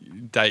my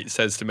date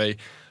says to me,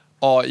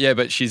 "Oh yeah,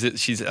 but she's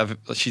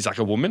like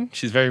a woman.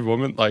 She's very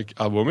woman, like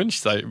a woman."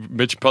 She's like,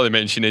 which probably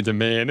means she needs a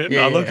man. And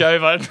I look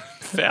over, and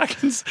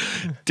Falcon's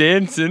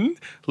dancing,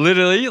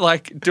 literally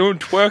like doing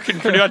twerking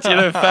pretty much in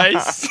her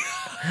face.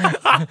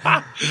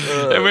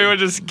 And we were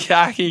just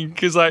cacking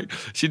because like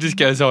she just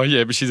goes, "Oh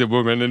yeah, but she's a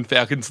woman," and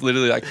Falcon's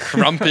literally like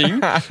crumping,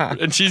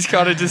 and she's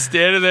kind of just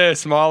standing there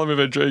smiling with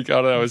a drink. I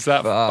don't know, it's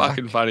that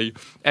fucking funny.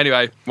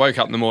 Anyway, woke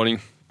up in the morning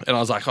and I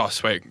was like, "Oh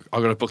sweet,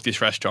 I've got to book this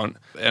restaurant,"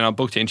 and I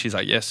booked it, and she's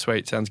like, "Yes,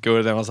 sweet, sounds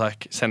good." And I was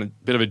like, sent a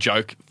bit of a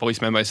joke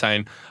voice memo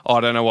saying, "Oh,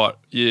 I don't know what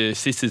your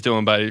sister's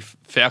doing, but if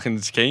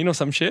Falcon's keen or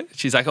some shit."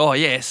 She's like, "Oh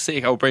yeah,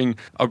 sick, I'll bring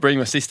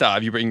my sister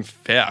if you bring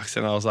Falcons."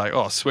 And I was like,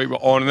 "Oh sweet, we're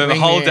on." And then the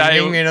whole day,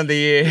 wingman of the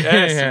year.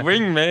 yes,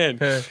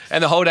 wingman,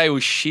 and the whole day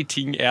was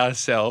shitting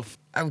ourselves.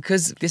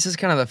 Because this is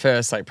kind of the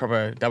first like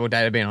proper double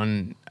date I've been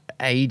on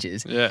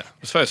ages. Yeah, it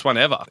was the first one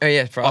ever. Oh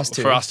yeah, for us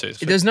too. For us too.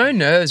 There's no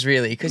nerves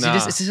really, because Nah.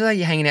 it's just like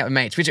you're hanging out with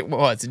mates, which it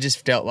was. It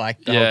just felt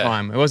like the whole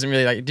time. It wasn't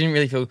really like, it didn't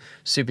really feel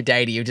super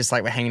datey. It was just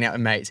like we're hanging out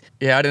with mates.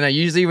 Yeah, I don't know.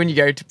 Usually when you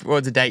go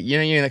towards a date,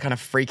 you're kind of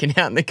freaking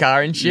out in the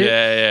car and shit.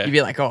 Yeah. You'd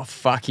be like, oh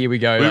fuck, here we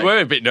go. We Like, were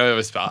a bit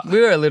nervous, but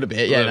we were a little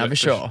bit, yeah, for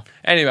sure.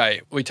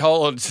 Anyway, we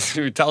told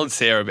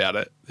Sarah about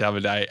it the other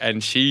day,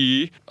 and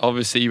she,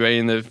 obviously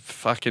being the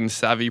fucking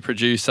savvy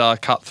producer,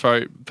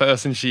 cutthroat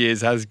person she is,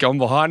 has gone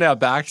behind our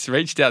backs,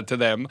 reached out to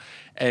them,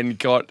 and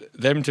got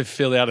them to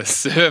fill out a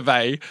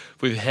survey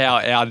with how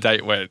our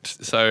date went.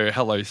 So,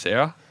 hello,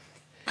 Sarah.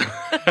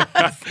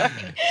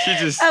 She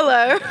just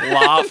Hello.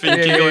 laughing,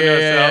 giggling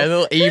herself. a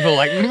little evil,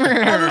 like.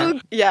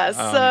 Yeah,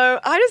 so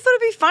I just thought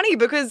it'd be funny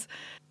because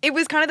it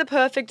was kind of the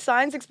perfect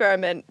science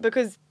experiment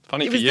because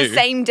Funny it for was you. the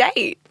same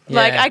date.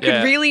 Like I could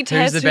Yeah. really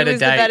test the who better was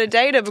the date? better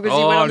dater because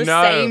you went Oh, on the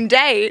no. same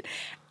date.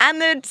 And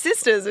they're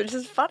sisters, which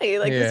is funny.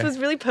 Like this Yeah. was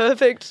really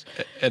perfect.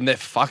 And they're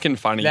fucking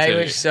funny They too.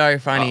 were so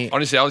funny.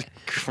 Honestly, I was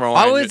crying.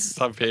 I at was,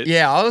 some bits.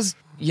 I was,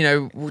 we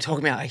were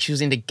talking about like she was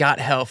into gut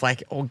health,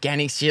 like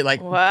organic shit,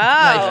 like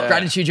Wow. like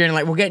gratitude journey.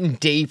 Like we're getting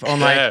deep on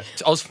like. Yeah.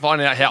 I was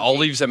finding out how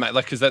olives are made,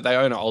 like, because they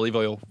own an olive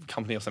oil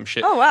company or some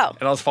shit. Oh, wow.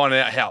 And I was finding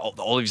out how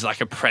the olives like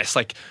are pressed,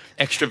 like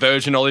extra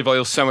virgin olive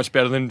oil is so much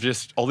better than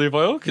just olive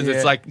oil because Yeah.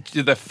 it's like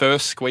the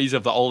first squeeze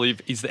of the olive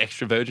is the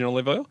extra virgin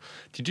olive oil.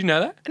 Did you know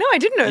that? No, I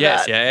didn't know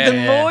Yes, that. yeah. The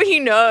more you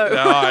know.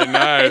 No, I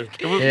know.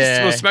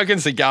 Yeah. We're smoking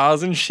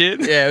cigars and shit.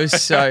 Yeah,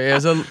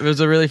 it was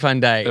a really fun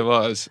day. It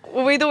was.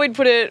 Well, we thought we'd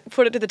put it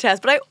to the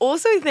test, but I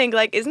also think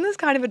like, isn't this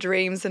kind of a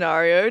dream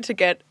scenario to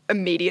get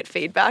immediate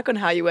feedback on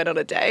how you went on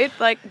a date?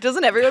 Like,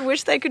 doesn't everyone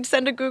wish they could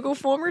send a Google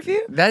form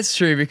review? That's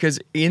true because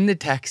in the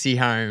taxi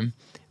home,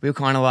 we were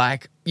kind of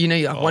like,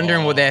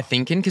 wondering what they're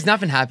thinking because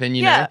nothing happened,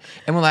 Yeah. know.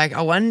 And we're like,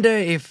 I wonder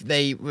if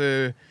they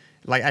were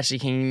like actually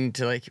keen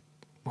to like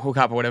hook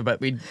up or whatever,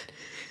 but we.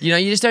 You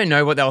just don't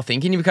know what they were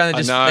thinking. You kind of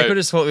just know. they could have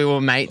just thought we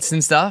were mates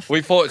and stuff.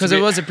 We thought because to it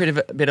be- was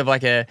a bit of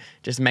like a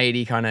just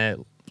matey kind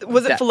of.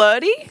 Was it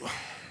flirty?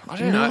 I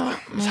don't know.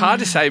 It's hard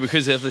to say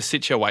because of the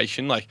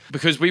situation. Like,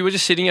 because we were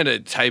just sitting at a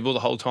table the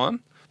whole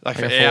time. Like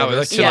for Like a hours,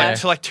 forest. like, Yeah.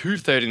 till like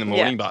 2:30 in the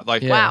morning. But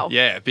like, Wow.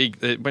 yeah, big.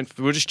 We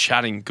were just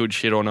chatting good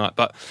shit all night.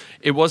 But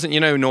it wasn't,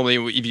 normally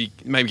if you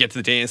maybe get to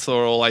the dance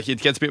floor or like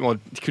it gets a bit more,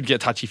 it could get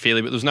touchy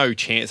feely, but there's no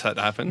chance that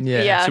to happen.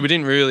 Yeah. Yeah. So we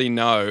didn't really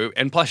know.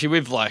 And plus, you're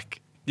with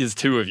like, there's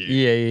two of you.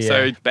 Yeah.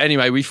 So, but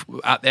anyway,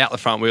 out the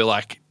front, we were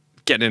like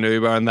getting an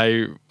Uber, and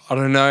they, I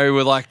don't know,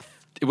 we're like,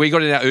 we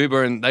got in our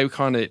Uber, and they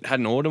kind of had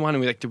an order one,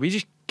 and we're like, did we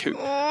just?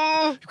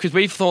 Because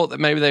we thought that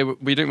maybe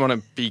we didn't want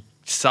to be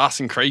sus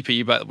and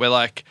creepy, but we're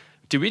like,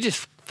 did we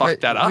just fuck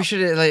that up? We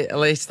should at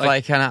least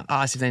like kind of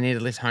ask if they need a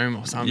lift home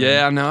or something.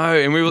 Yeah, I know.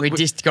 And we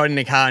just got in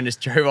the car and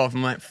just drove off.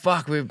 I'm like,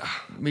 fuck, we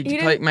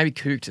didn't- like, maybe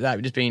cooked that.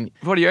 We've just been.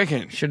 What do you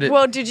reckon? Should it?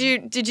 Well, did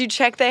you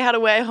check they had a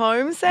way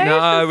home safe?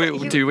 No,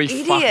 You we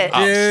fucked idiot.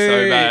 up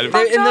so bad. And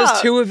Fucked there's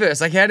up. two of us.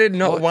 Like, how did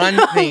not one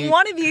thing?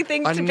 One of you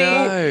think I to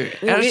know.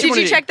 be. And I just Did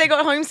wanna- you check they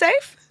got home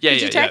safe? Yeah,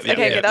 Did you yeah, text? yeah,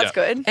 Okay, yeah, good. That's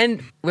yeah. good.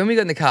 And when we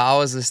got in the car, I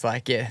was just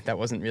like, yeah, that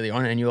wasn't really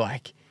on. And you were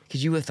like,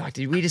 because you were like,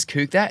 did we just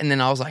kook that? And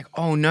then I was like,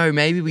 oh no,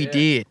 maybe we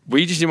did.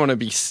 We just didn't want to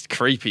be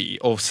creepy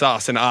or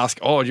sus and ask,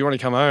 oh, do you want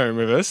to come home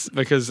with us?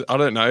 Because I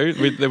don't know,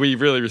 we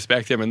really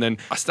respect them. And then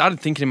I started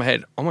thinking in my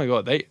head, oh my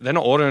God, they're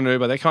not ordering an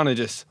Uber. They kind of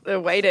just,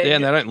 They're waiting. yeah,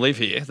 and they don't live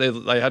here.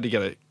 They had to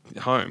get it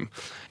home.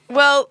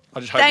 Well,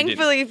 I just hope we didn't.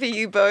 thankfully for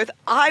you both,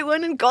 I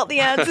went and got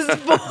the answers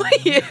for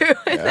you.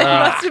 They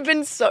must have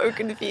been so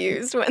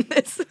confused when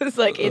this was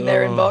like in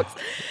their inbox.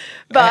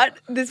 But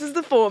this was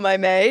the form I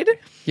made.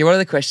 Yeah, what are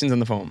the questions on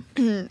the form?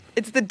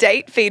 It's the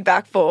date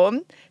feedback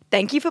form.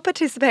 Thank you for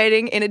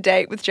participating in a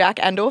date with Jack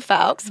and/or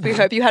Falks. We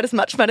hope you had as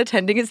much fun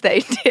attending as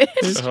they did.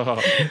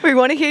 We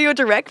want to hear your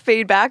direct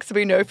feedback so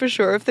we know for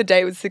sure if the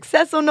date was a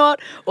success or not.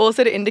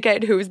 Also to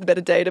indicate who is the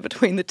better dater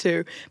between the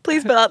two.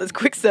 Please fill out this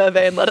quick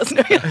survey and let us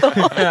know your thoughts.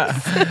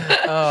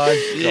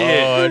 Oh,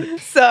 God.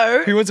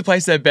 So, Who wants to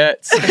place their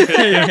bets?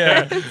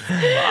 okay,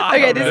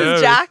 this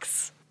is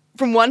Jack's.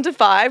 From 1 to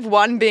 5,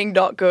 1 being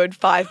not good,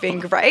 5 being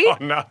great. Oh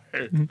no.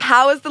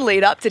 How was the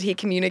lead up? Did he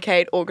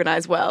communicate,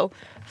 organize well?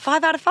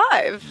 5 out of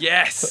 5.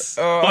 Yes.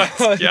 Let's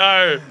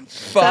go.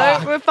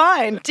 So we're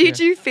fine. Did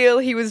you feel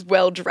he was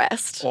well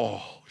dressed?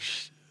 Oh,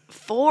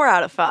 4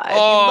 out of 5. You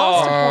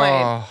lost a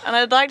point. And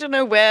I'd like to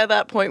know where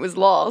that point was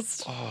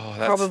lost. oh,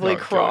 that's Probably not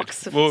good.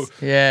 Crocs. Well,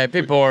 Yeah, a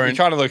bit we're boring.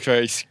 trying to look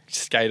very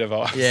skater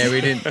vibes. Yeah,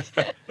 we didn't.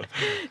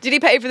 Did he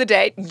pay for the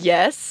date?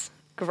 Yes.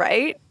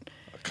 Great.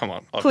 Come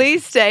on.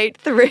 Please state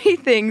 3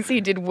 things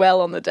he did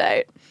well on the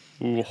date.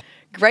 Ooh.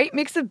 Great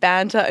mix of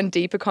banter and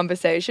deeper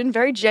conversation.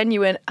 Very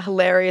genuine,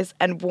 hilarious,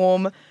 and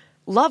warm.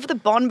 Love the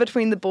bond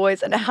between the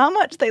boys and how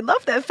much they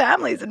love their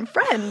families and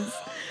friends.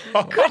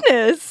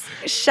 Goodness.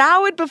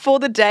 Showered before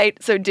the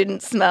date, so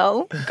didn't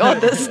smell.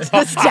 God, the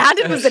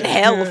standard was in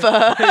hell for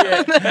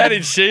her. How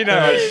did she know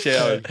I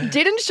showered?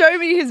 Didn't show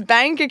me his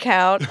bank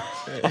account.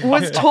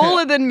 Was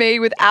taller than me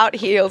without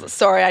heels.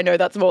 Sorry, I know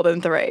that's more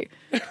than 3.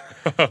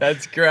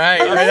 That's great.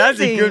 I mean,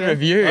 that's a good Amazing.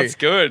 review. That's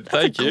good.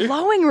 Thank you.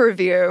 Glowing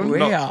review. We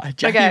are.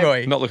 Jackie Okay.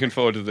 boy. Not looking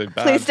forward to the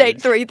bad. Please state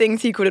things. 3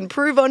 things he could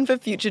improve on for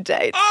future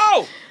dates.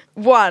 Oh!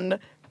 1.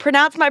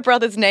 Pronounce my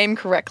brother's name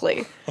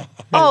correctly.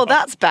 Oh,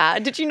 that's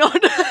bad. Did you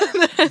not?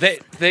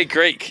 They're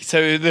Greek,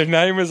 so their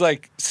name was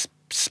like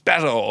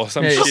Spatter or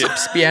some Yeah, shit.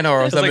 Spiano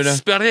or It's like something.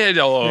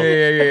 Sparrow.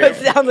 Yeah. It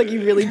sounds like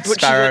you really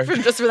butchered Sparrow. it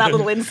from just with that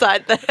little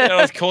insight there. Yeah,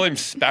 I was calling him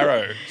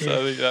Sparrow, so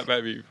I think that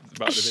maybe.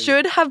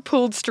 Should have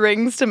pulled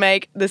strings to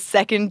make the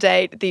second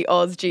date the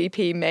Oz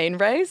GP main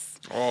race.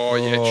 Oh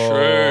yeah,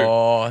 true.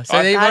 Oh,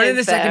 so they That wanted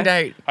is the second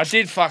fair. date. I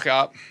did fuck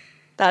up.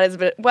 That is a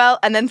bit, well,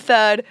 and then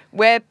third,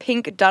 wear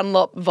pink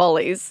Dunlop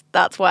volleys.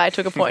 That's why I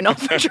took a point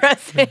off for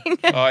dressing.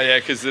 Oh, yeah,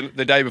 because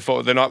the night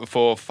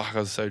before, fuck, I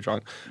was so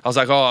drunk. I was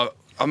like, oh,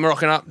 I'm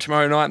rocking up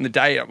tomorrow night on the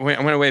date. I'm going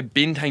to wear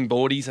Bintang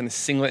boardies and a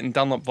singlet and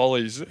Dunlop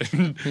volleys.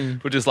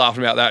 We're just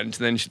laughing about that. And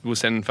then we'll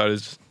send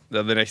photos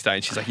the next day.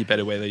 And she's like, you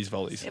better wear these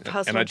volleys. Yeah,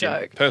 personal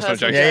joke. Personal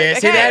joke. Yeah,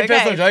 see, they had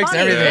personal jokes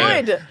and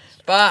everything. Good.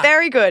 But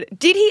Very good.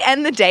 Did he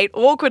end the date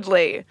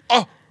awkwardly?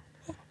 Oh.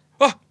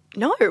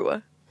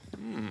 No.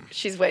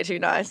 She's way too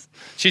nice.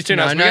 She's too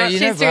nice. No, you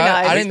know She's too what?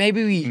 nice. I don't.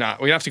 Maybe we. Nah,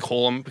 we're gonna have to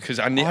call him because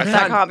I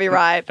That can't be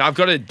right. I've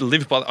got to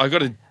live by. I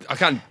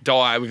can't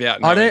die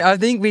without. I knowing.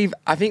 don't.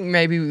 I think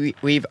maybe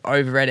we've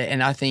overread it,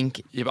 and I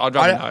think. Yeah, but I'd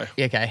rather know.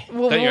 Yeah, okay.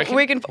 Well, Don't you reckon?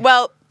 we can.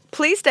 Well,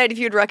 please state if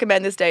you'd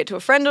recommend this date to a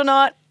friend or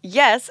not.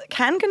 Yes,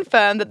 can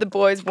confirm that the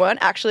boys weren't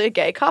actually a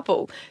gay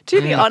couple.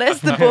 To be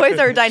honest, the boys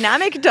are a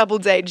dynamic double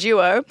date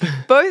duo.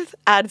 Both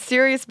add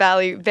serious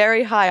value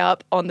very high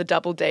up on the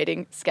double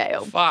dating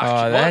scale. Fuck. Oh,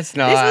 what? that's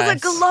nice. This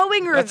was a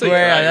glowing That's a review.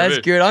 great Wow, that's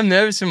review. good. I'm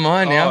nervous for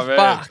mine now. Oh, man.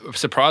 Fuck.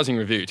 Surprising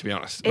review, to be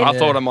honest. I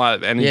thought my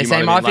energy. Yeah,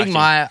 same. might I have been think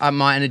lacking.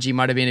 my energy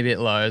might have been a bit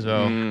low as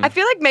well. I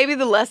feel like maybe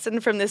the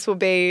lesson from this will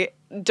be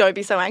don't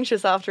be so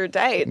anxious after a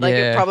date. Like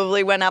Yeah. it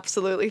probably went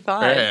absolutely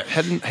fine. Yeah,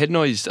 head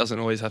noise doesn't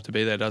always have to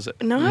be there, does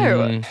it?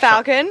 No.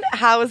 Falcon,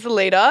 how was the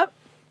lead up?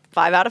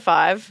 5 out of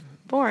 5.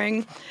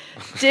 Boring.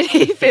 Did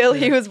he feel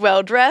he was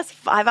well dressed?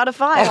 5 out of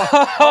 5.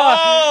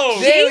 Oh,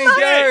 There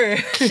we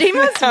go. She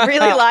must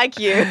really like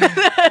you.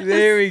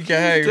 There we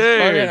go.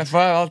 5 out of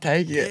 5. I'll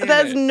take it.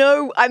 There's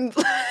no. I'm.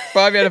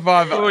 5 out of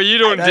 5. Oh, you're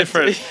doing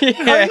different.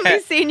 I've only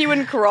seen you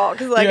in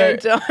Crocs. Like I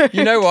don't.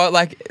 You know what?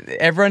 Like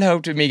everyone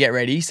helped me get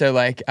ready. So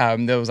like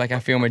there was like a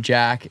film of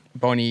Jack,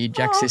 Bonnie,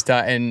 Jack's sister,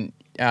 and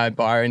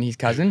Byron, his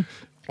cousin.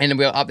 And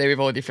we were up there with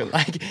all different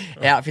like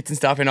outfits and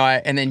stuff. And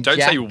then Don't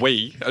Jack, say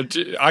we.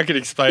 I could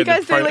explain. You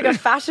guys doing like a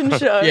fashion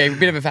show. yeah, a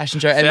bit of a fashion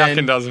show. And Falcon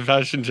then does a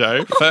fashion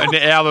show for an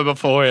hour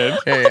beforehand.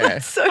 yeah.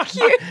 So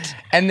cute.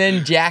 And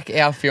then Jack,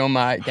 our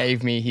filmer,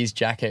 gave me his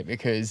jacket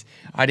because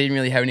I didn't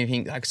really have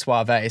anything like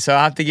suave. So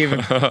I have to give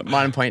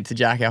one point to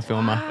Jack, our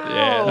filmer.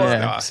 Yeah, that's Yeah.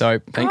 nice. So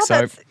thanks,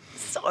 God, Soap. that's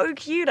so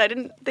cute. I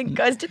didn't think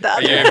guys did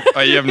that.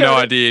 You have no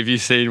idea if you've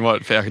seen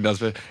what Falcon does.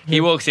 But he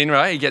walks in,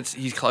 right? He gets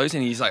his clothes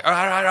and he's like, all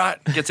right.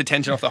 Gets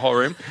attention off the whole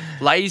room.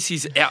 Lays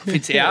his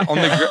outfits out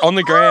on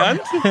the ground.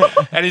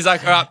 And he's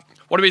like, all right,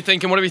 what are we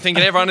thinking?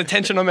 Everyone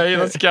attention on me.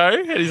 Let's go.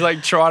 And he's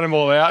like trying them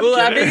all out. Well,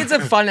 I think it's a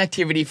fun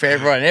activity for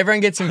everyone. Everyone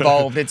gets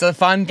involved. It's a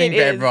fun thing It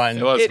for is. everyone.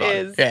 It was It fun.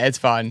 is. Yeah, it's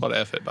fun. A lot of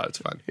effort, but it's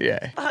fun.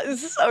 Yeah. That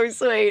is so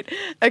sweet.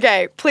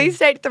 Okay, please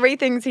state 3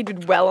 things he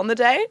did well on the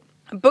date.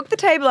 Book the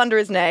table under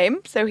his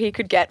name so he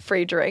could get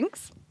free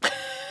drinks.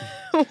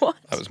 What?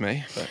 That was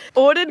me. But.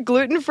 Ordered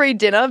gluten-free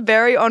dinner,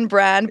 very on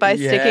brand by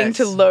sticking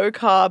to Yes. low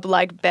carb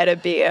like better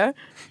beer.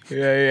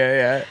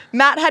 Yeah.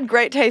 Matt had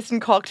great taste in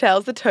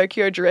cocktails. The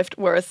Tokyo Drift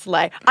were a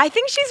slay. I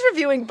think she's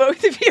reviewing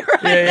both of you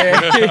right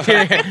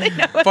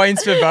Yeah.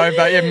 Points for both,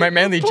 but yeah,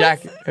 mainly Jack.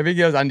 I think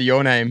it was under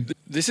your name.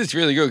 This is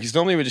really good because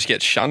normally we just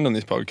get shunned on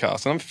this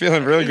podcast. And I'm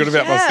feeling really good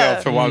about Yeah.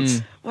 myself for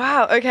once.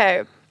 Wow,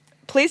 okay.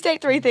 Please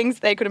state 3 things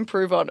they could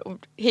improve on.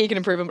 He can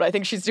improve on, but I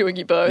think she's doing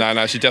you both.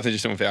 No, she's definitely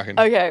just doing Falcon.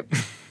 Okay.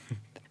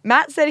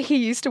 Matt said he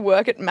used to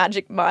work at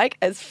Magic Mike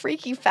as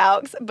Freaky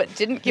Falks, but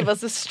didn't give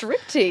us a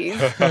striptease.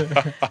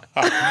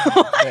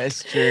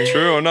 That's true.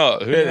 True or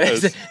not? Who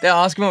knows? They're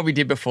asking what we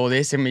did before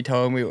this, and we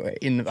told them we were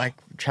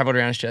travelled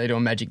around Australia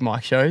doing Magic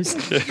Mike shows.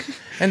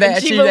 And they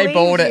she they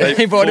bought it. believes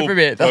They bought it for a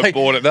bit. They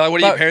bought it. They're like,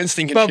 what are your parents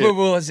thinking? But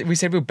Shit. we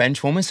said we were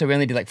bench warmers, so we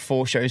only did like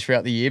 4 shows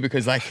throughout the year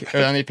because like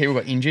only if people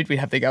got injured, we'd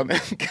have to go,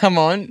 come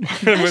on.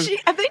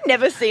 Have they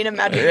never seen a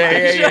Magic Yeah,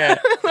 Mike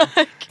yeah,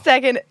 show?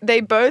 Second,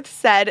 they both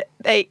said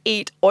they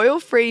eat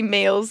oil-free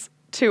meals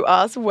to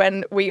us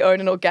when we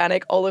own an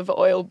organic olive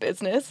oil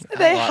business.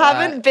 They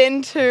haven't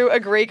been to a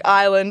Greek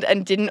island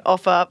and didn't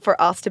offer for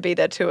us to be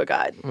their tour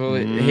guide. Well,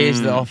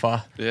 here's the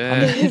offer.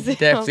 Yeah. Here's the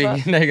Definitely.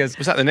 offer. No, he goes,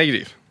 Was that the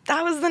negative?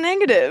 That was the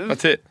negative.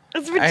 That's it.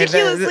 It's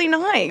ridiculously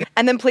nice.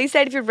 And then please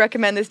state if you'd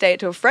recommend this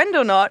date to a friend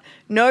or not.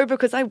 No,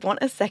 because I want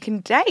a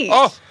second date.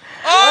 Oh!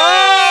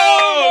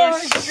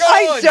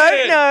 I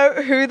don't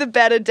know who the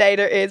better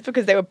dater is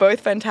because they were both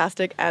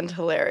fantastic and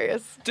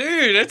hilarious.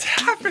 Dude, it's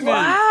happening.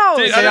 Wow.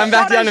 Dude, See, I'm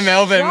back What a down to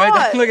Melbourne. Mate,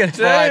 shot. look at the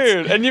flights.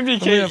 Dude, and you'd be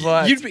Look at keen. the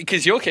flights.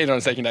 Because you're keen on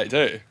a second date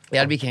too.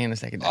 Yeah, I'd be keen on a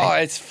second date. Oh,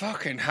 it's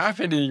fucking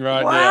happening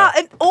right Wow. now.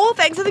 And all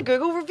thanks to the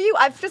Google review.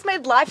 I've just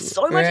made life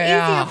so much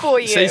Yeah. easier for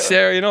you. See,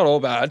 Sarah, you're not all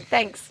bad.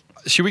 Thanks.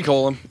 Should we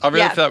call him? I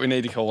really Yeah. feel like we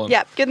need to call him.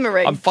 Yeah, give them a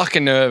ring. I'm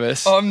fucking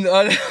nervous. I don't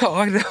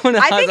want to.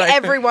 I think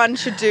everyone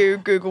should do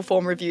Google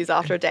form reviews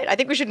after a date. I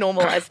think we should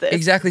normalize this.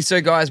 Exactly.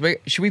 So, guys,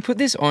 should we put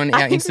this on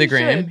I our think we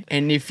Instagram? should.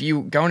 And if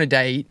you go on a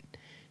date,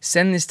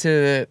 send this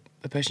to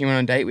the person you went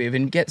on a date with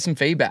and get some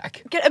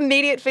feedback. Get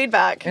immediate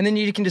feedback. And then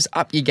you can just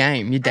up your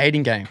game, your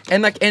dating game.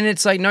 And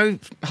it's like no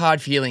hard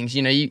feelings.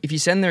 You know, if you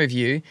send the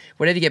review,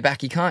 whatever you get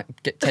back, you can't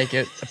take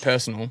it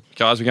personal.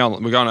 Guys, we're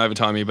going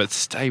overtime here, but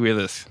stay with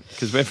us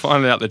because we're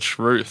finding out the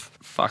truth.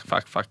 Fuck.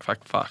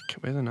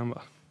 Where's the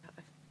number?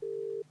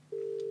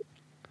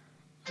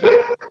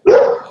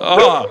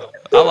 Oh,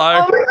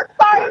 hello. Oh,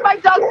 sorry, my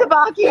dogs are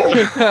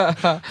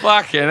barking.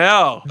 Fucking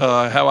hell.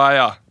 How are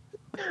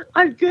you?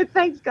 I'm good,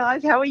 thanks,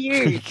 guys. How are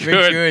you?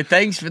 Good.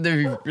 Thanks for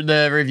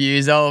the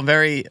reviews. Oh,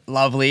 very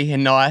lovely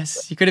and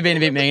nice. You could have been a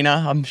bit meaner,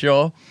 I'm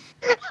sure.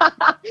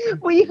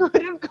 We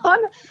could have gone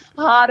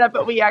harder,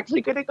 but we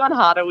actually could have gone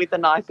harder with the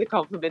nicer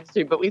compliments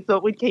too, but we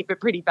thought we'd keep it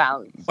pretty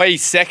balanced.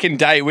 Wait, second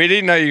date? We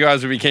didn't know you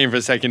guys would be keen for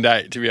a second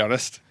date, to be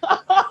honest.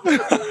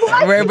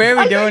 Where are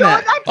we doing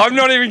it? I'm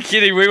not even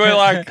kidding. We were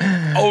like,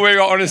 we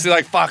were honestly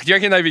like, fuck, do you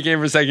reckon they'd be keen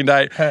for a second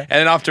date? And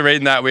then after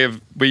reading that,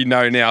 we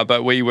know now,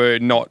 but we were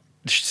not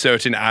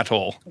certain at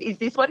all. Is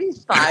this what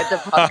inspired the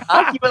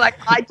podcast? You were like,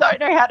 I don't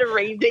know how to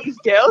read these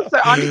girls, so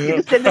I'm just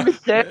going to send them a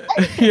survey.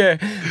 Yeah,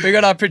 we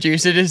got our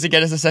producer just to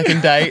get us a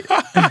second date.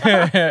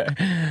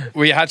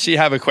 We actually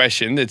have a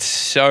question that's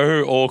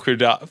so awkward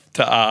to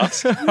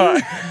ask.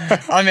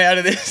 I'm out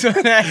of this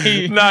one.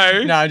 Eh?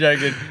 No. No, I'm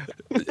joking.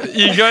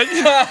 You got...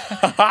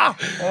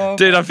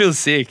 Dude, I feel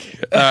sick.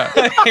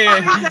 Right.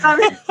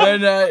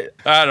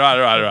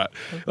 Right.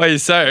 Wait,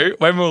 so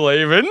when we're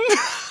leaving...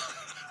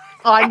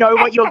 I know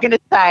what you're going to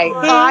say.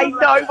 I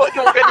know what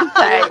you're going to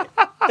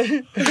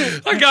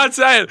say. I can't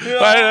say it. Wait,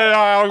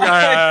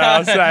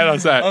 I'll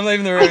say it. I'm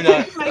leaving the room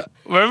now.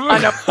 I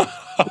know.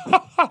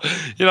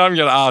 You know I'm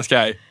going to ask,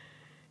 eh?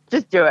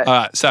 Just do it. All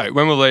right, so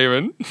when we're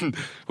leaving,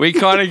 we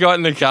kind of got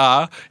in the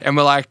car and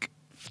we're like,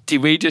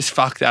 did we just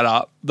fuck that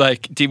up?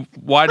 Like,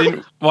 why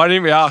didn't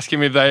we ask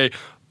him if they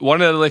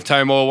wanted to lift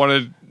home or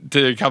wanted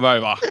to come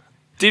over?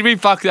 Did we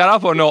fuck that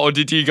up or not, or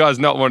did you guys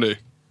not want to?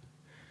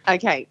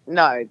 Okay,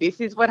 no,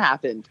 this is what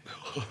happened.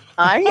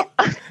 I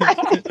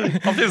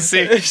feel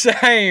sick.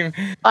 Same.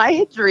 I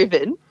had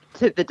driven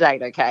to the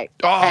date, okay?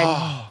 Oh.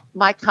 And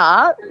my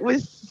car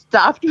was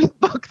stuffed with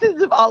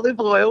boxes of olive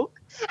oil,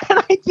 and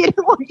I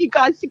didn't want you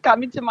guys to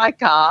come into my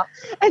car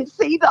and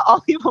see the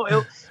olive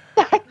oil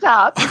stacked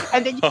up,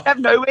 and then you have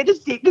nowhere to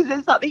sit because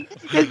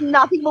there's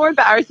nothing more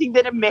embarrassing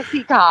than a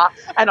messy car.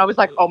 And I was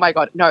like, oh my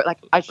God, no, like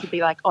I should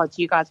be like, oh,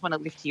 do you guys want to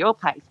lift to your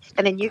place?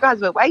 And then you guys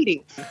were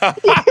waiting.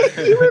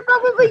 You were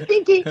probably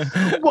thinking,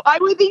 why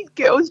were these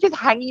girls just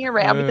hanging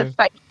around with the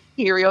fake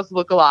Cheerios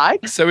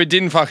lookalike? So we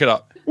didn't fuck it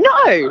up.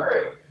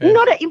 No,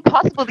 not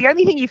impossible. The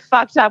only thing you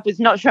fucked up was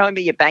not showing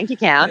me your bank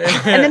account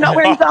and then not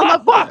wearing Velma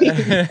boxes.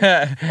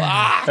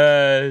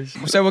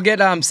 So we'll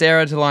get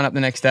Sarah to line up the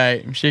next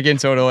day. She can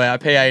sort it all out.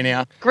 PA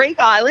now. Greek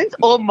Islands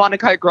or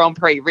Monaco Grand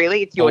Prix?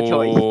 Really, it's your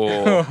choice.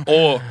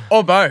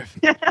 Or both.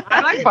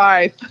 I like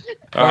both.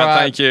 All right,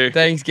 thank you.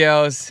 Thanks,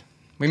 girls.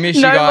 We miss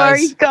you No guys.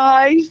 worries,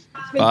 guys.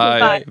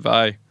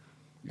 Bye.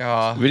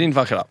 Oh, We didn't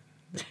fuck it up.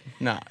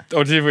 no.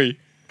 Or did we?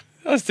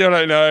 I still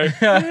don't know.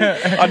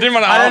 I didn't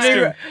want to ask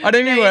him. I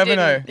don't think we'll ever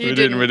know. We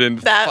didn't.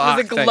 That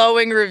was a Fuck,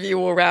 glowing review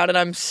all round, and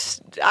I'm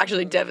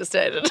actually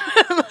devastated.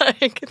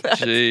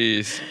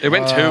 Jeez. It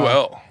went too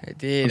well. It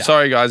did. I'm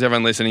sorry, guys,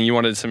 everyone listening. You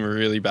wanted some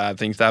really bad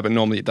things to happen.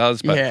 Normally it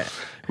does, but Yeah.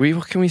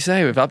 what can we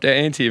say? We've upped our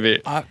ante a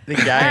bit. Up the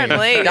game.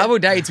 Apparently. Double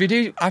dates.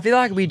 I feel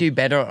like we do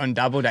better on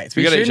double dates.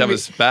 We got each shouldn't-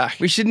 other's back.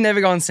 We should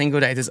never go on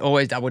single dates. It's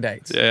always double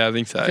dates. Yeah, I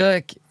think so. I feel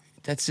like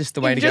that's just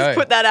the way to Just go.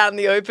 put that out in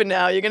the open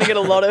now. You're going to get a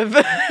lot of...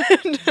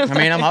 I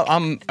mean,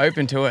 I'm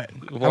open to it.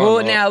 Why Well,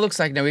 not? now it looks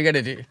like we got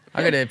to do.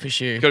 I got to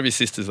pursue. Got to be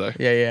sisters, though.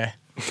 Yeah.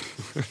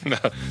 No.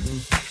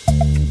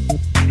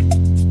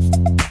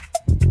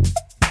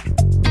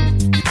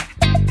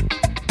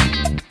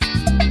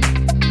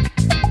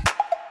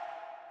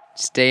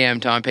 It's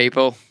DM time,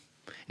 people.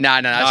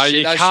 No, No, shit,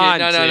 you no,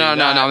 can't shit. No, do I'm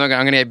that.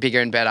 going to get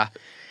bigger and better.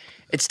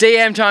 It's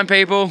DM time,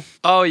 people.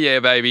 Oh,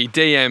 yeah, baby.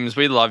 DMs,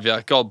 we love you.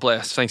 God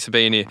bless. Thanks for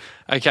being here.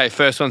 Okay,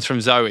 first one's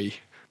from Zoe.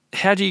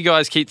 How do you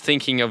guys keep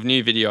thinking of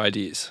new video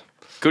ideas?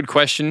 Good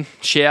question.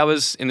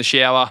 Showers, in the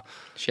shower.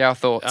 Shower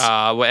thoughts.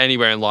 Well,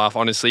 anywhere in life,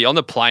 honestly. On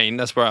the plane,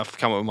 that's where I've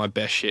come up with my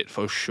best shit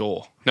for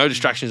sure. No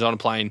distractions on a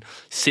plane.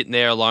 Sitting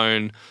there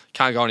alone.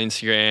 Can't go on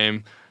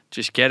Instagram.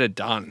 Just get it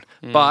done.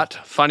 But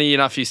funny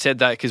enough, you said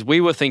that because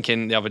we were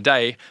thinking the other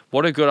day,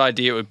 what a good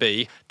idea it would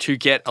be to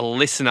get a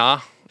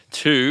listener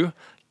to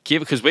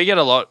give, because we get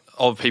a lot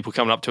of people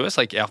coming up to us,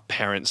 like our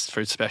parents, for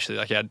especially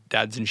like our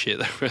dads and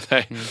shit.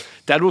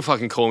 Dad will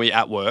fucking call me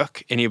at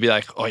work and he'll be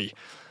like, "Oh,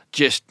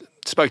 just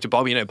spoke to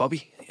Bobby, you know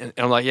Bobby?" And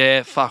I'm like,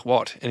 "Yeah, fuck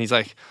what?" And he's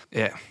like,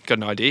 "Yeah, got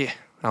an idea."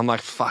 And I'm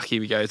like, "Fuck,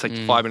 here we go." It's like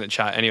a 5-minute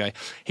chat. Anyway,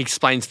 he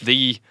explains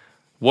the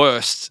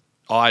worst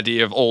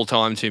idea of all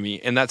time to me,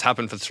 and that's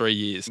happened for 3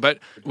 years. But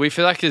we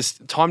feel like there's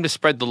time to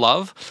spread the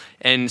love,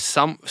 and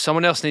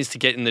someone else needs to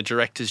get in the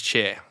director's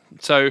chair.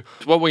 So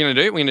what we're going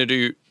to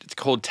do, it's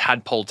called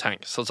Tadpole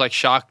Tank. So it's like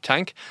Shark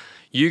Tank.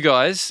 You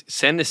guys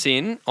send us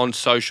in on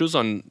socials,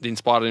 on the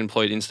Inspired and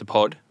Employed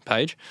Instapod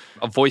page,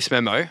 a voice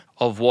memo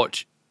of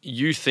what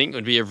you think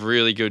would be a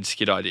really good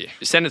skit idea.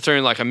 Send it through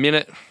in like a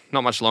minute,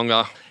 not much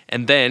longer,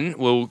 and then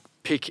we'll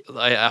pick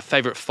our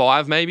favourite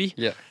 5 maybe.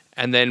 Yeah.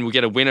 And then we'll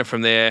get a winner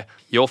from there.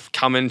 You're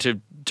coming to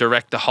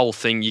direct the whole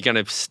thing. You're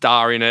going to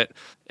star in it,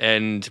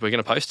 and we're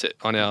going to post it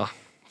on our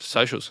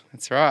socials.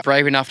 That's right.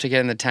 Brave enough to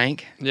get in the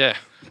tank. Yeah.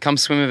 Come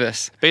swim with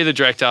us. Be the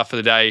director for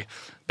the day.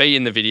 be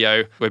in the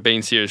video. We're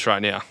being serious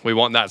right now. We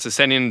want that. So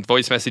send in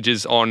voice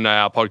messages on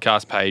our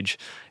podcast page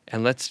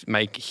and let's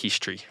make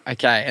history.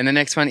 Okay, and the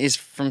next one is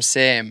from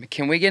Sam.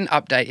 Can we get an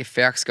update if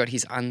Falks got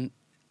his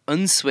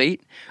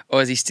unsuite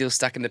or is he still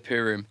stuck in the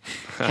poo room?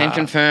 Can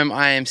confirm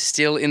I am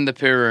still in the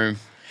poo room.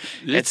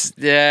 It's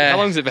How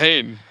long's it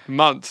been?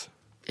 Months?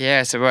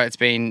 Yeah, so it's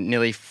been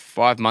nearly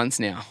 5 months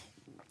now.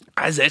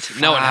 Has it?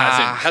 No, it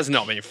hasn't. It has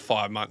not been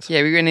 5 months.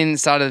 Yeah, we went in the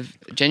start of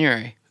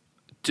January.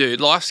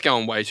 Dude, life's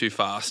going way too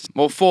fast.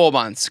 Well, 4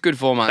 months. Good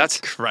 4 months. That's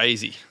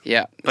crazy.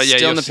 Yeah. But yeah,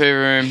 still in the poo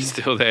room.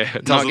 Still there.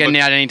 Not getting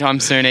out anytime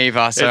soon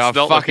either. So I've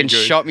fucking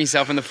shot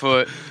myself in the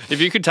foot.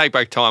 If you could take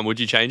back time, would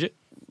you change it?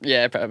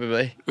 Yeah,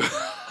 probably.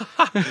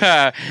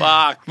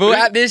 Fuck. Well,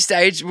 at this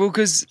stage,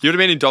 because... You would have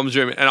been in Dom's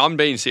room, and I'm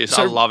being serious.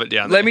 I love it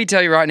down there. Let me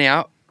tell you right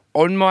now,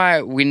 on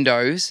my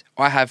windows,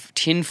 I have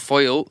tin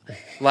foil,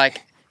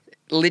 like,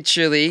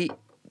 literally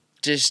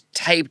just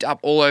taped up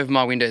all over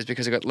my windows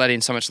because I got let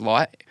in so much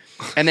light.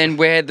 And then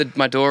where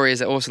my door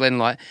is, also letting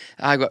light,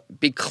 I got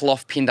big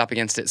cloth pinned up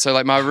against it. So,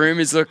 like, my room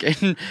is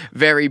looking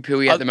very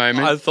pooey at the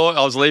moment. I thought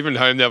I was leaving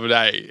home the other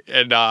day,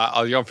 and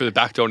I was going through the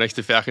back door next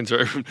to Falcon's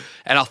room,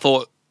 and I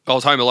thought I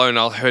was home alone, and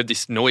I heard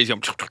this noise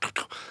going,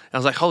 and I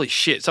was like, holy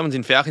shit, someone's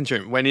in Falcon's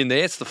room. Went in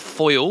there, it's the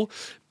foil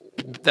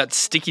that's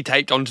sticky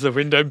taped onto the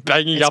window,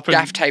 banging up. It's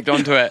gaff taped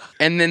onto it.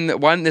 And then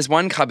there's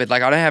one cupboard,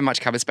 like I don't have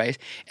much cupboard space,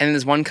 and then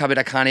there's one cupboard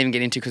I can't even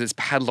get into because it's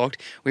padlocked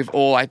with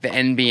all like the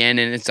NBN, and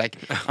it's like,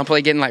 I'm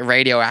probably getting like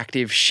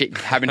radioactive shit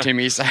happen to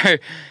me. So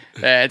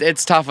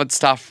it's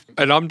tough.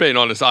 And I'm being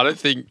honest,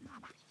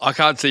 I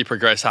can't see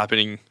progress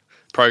happening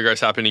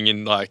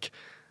in like,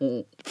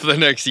 for the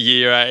next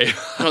year, eh?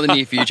 Not the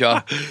near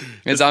future.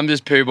 I'm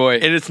just poo boy.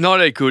 And it's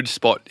not a good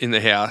spot in the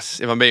house,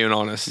 if I'm being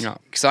honest. No,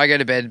 because I go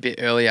to bed a bit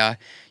earlier.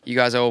 You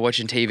guys are all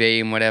watching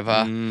TV and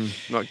whatever.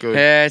 Not good.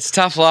 Yeah, it's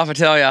tough life, I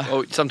tell you.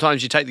 Well,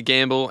 sometimes you take the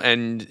gamble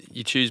and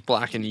you choose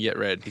black and you get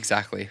red.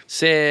 Exactly.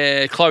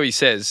 Chloe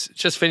says,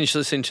 just finished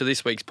listening to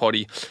this week's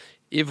potty.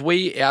 If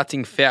we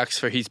outing Falks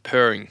for his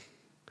purring,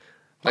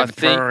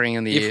 purring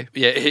in the ear.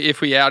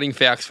 If we outing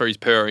Falks for his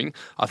purring,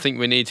 I think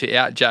we need to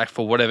out Jack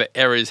for whatever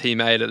errors he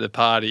made at the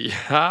party.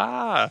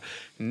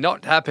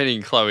 Not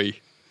happening, Chloe.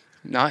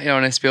 No, you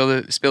don't want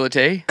to spill the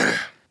tea?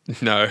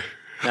 No.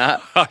 Nah.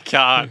 I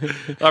can't.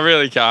 I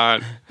really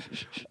can't.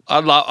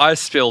 I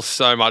spill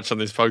so much on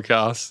this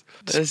podcast.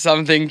 There's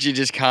some things you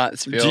just can't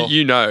spill.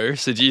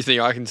 So do you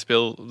think I can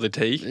spill the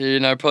tea?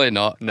 Probably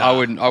not. No, I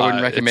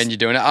wouldn't recommend you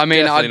doing it. I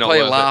mean, I'd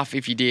probably laugh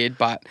if you did,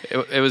 but...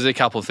 It was a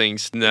couple of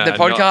things. No, the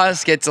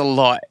podcast gets a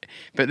lot,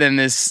 but then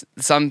there's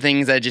some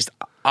things that just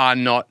are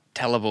not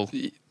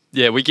tellable.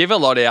 Yeah, we give a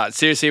lot out.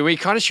 Seriously, we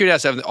kind of shoot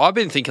ourselves. I've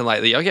been thinking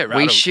lately, I get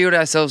rattled. We shoot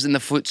ourselves in the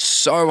foot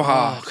so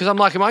hard. Because I'm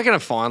like, am I going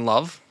to find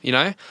love? You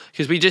know?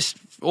 Because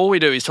all we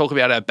do is talk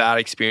about our bad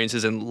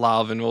experiences and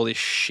love and all this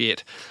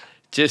shit.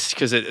 Just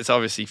because it's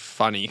obviously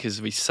funny because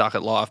we suck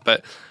at life,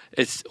 but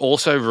it's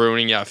also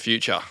ruining our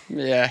future.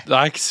 Yeah.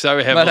 Like, so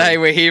heavily. But hey,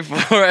 we're here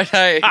for it,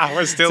 hey.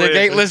 We're still so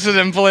here. keep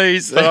listening,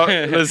 please. But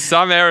there's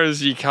some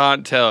errors you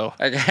can't tell.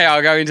 Okay,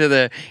 I'll go into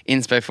the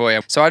inspo for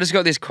you. So I just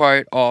got this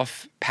quote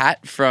off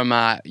Pat from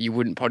You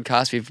Wouldn't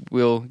podcast with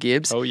Will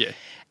Gibbs. Oh, yeah.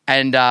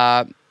 And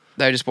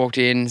they just walked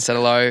in, said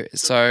hello.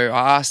 So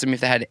I asked them if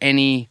they had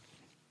any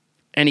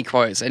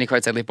quotes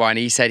they live by, and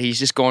he said he's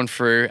just gone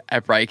through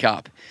a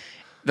breakup.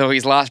 Though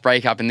his last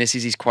breakup, and this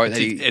is his quote.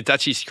 It's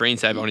actually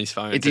screensaver on his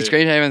phone. It's his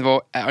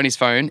screensaver on his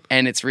phone,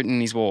 and it's written in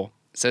his wall.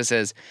 So it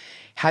says,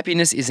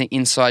 "Happiness is an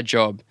inside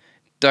job.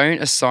 Don't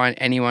assign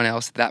anyone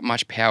else that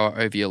much power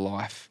over your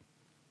life."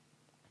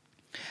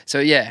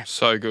 So yeah,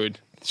 so good.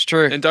 It's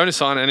true. And don't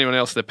assign anyone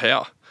else the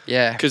power.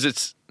 Yeah,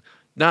 because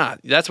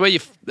that's where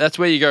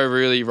you go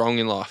really wrong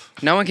in life.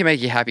 No one can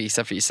make you happy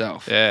except for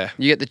yourself. Yeah,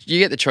 you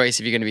get the choice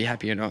if you're going to be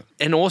happy or not.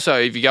 And also,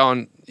 if you go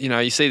on,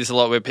 you see this a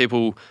lot where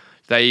people.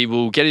 They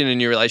will get in a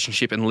new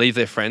relationship and leave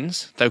their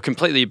friends. They'll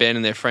completely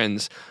abandon their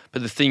friends.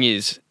 But the thing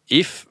is,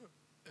 if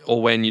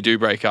or when you do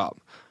break up,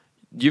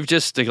 you've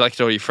just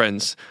neglected all your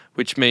friends,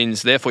 which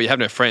means therefore you have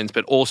no friends,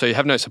 but also you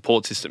have no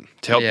support system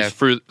to help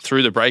you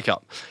through the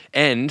breakup.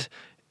 And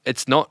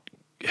it's not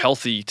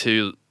healthy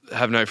to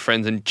have no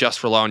friends and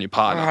just rely on your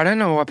partner. Oh, I don't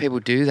know why people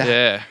do that.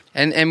 Yeah.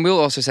 And Will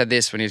also said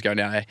this when he was going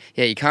down there.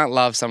 Yeah, you can't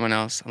love someone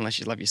else unless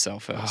you love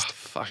yourself first. Oh,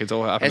 fuck, it's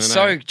all happening. It's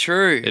so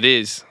true. It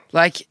is.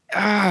 Like,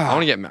 I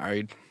want to get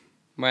married.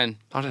 When?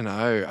 I don't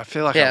know. I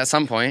feel like at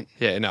some point.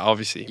 Yeah, no,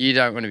 obviously. You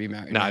don't want to be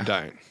married. No,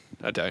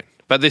 I don't.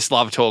 But this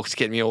love talk's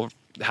getting me all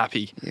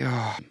happy.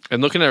 Yeah.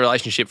 And looking at a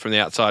relationship from the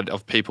outside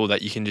of people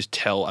that you can just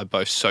tell are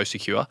both so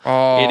secure.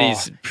 Oh. It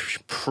is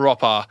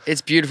proper.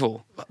 It's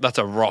beautiful. That's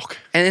a rock.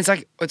 And it's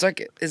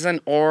like there's an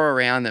aura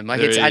around them.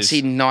 Like, it's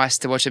actually nice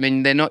to watch them.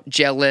 And they're not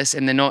jealous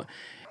and they're not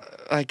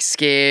like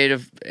scared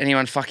of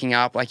anyone fucking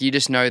up. Like, you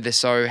just know they're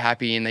so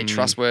happy and they're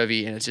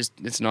trustworthy, and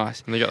it's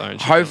nice. And they got their own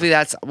shit. Hopefully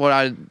that's what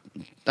I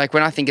like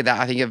when I think of that.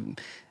 I think of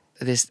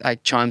this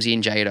like Chimesy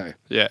and Jado.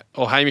 Yeah,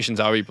 or Hamish and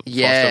Zoe.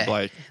 Yeah,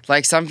 Blake.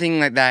 Like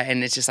something like that,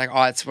 and it's just like,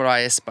 it's what I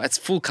aspire. It's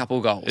full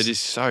couple goals. It is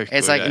so.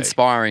 It's like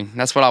inspiring.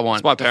 That's what I want.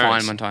 It's my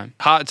parents. To find one time.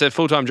 It's a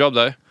full-time job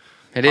though.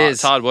 It is.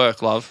 It's hard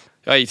work, love.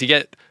 Hey, to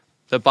get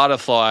the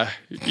butterfly,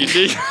 you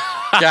need...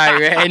 Okay,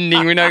 we're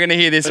ending. We're not going to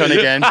hear this one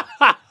again.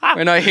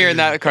 We're not hearing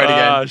that quote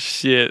again. Oh,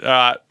 shit. All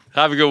right.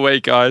 Have a good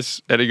week,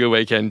 guys. And a good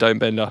weekend. Don't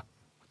bend her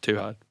too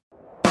hard.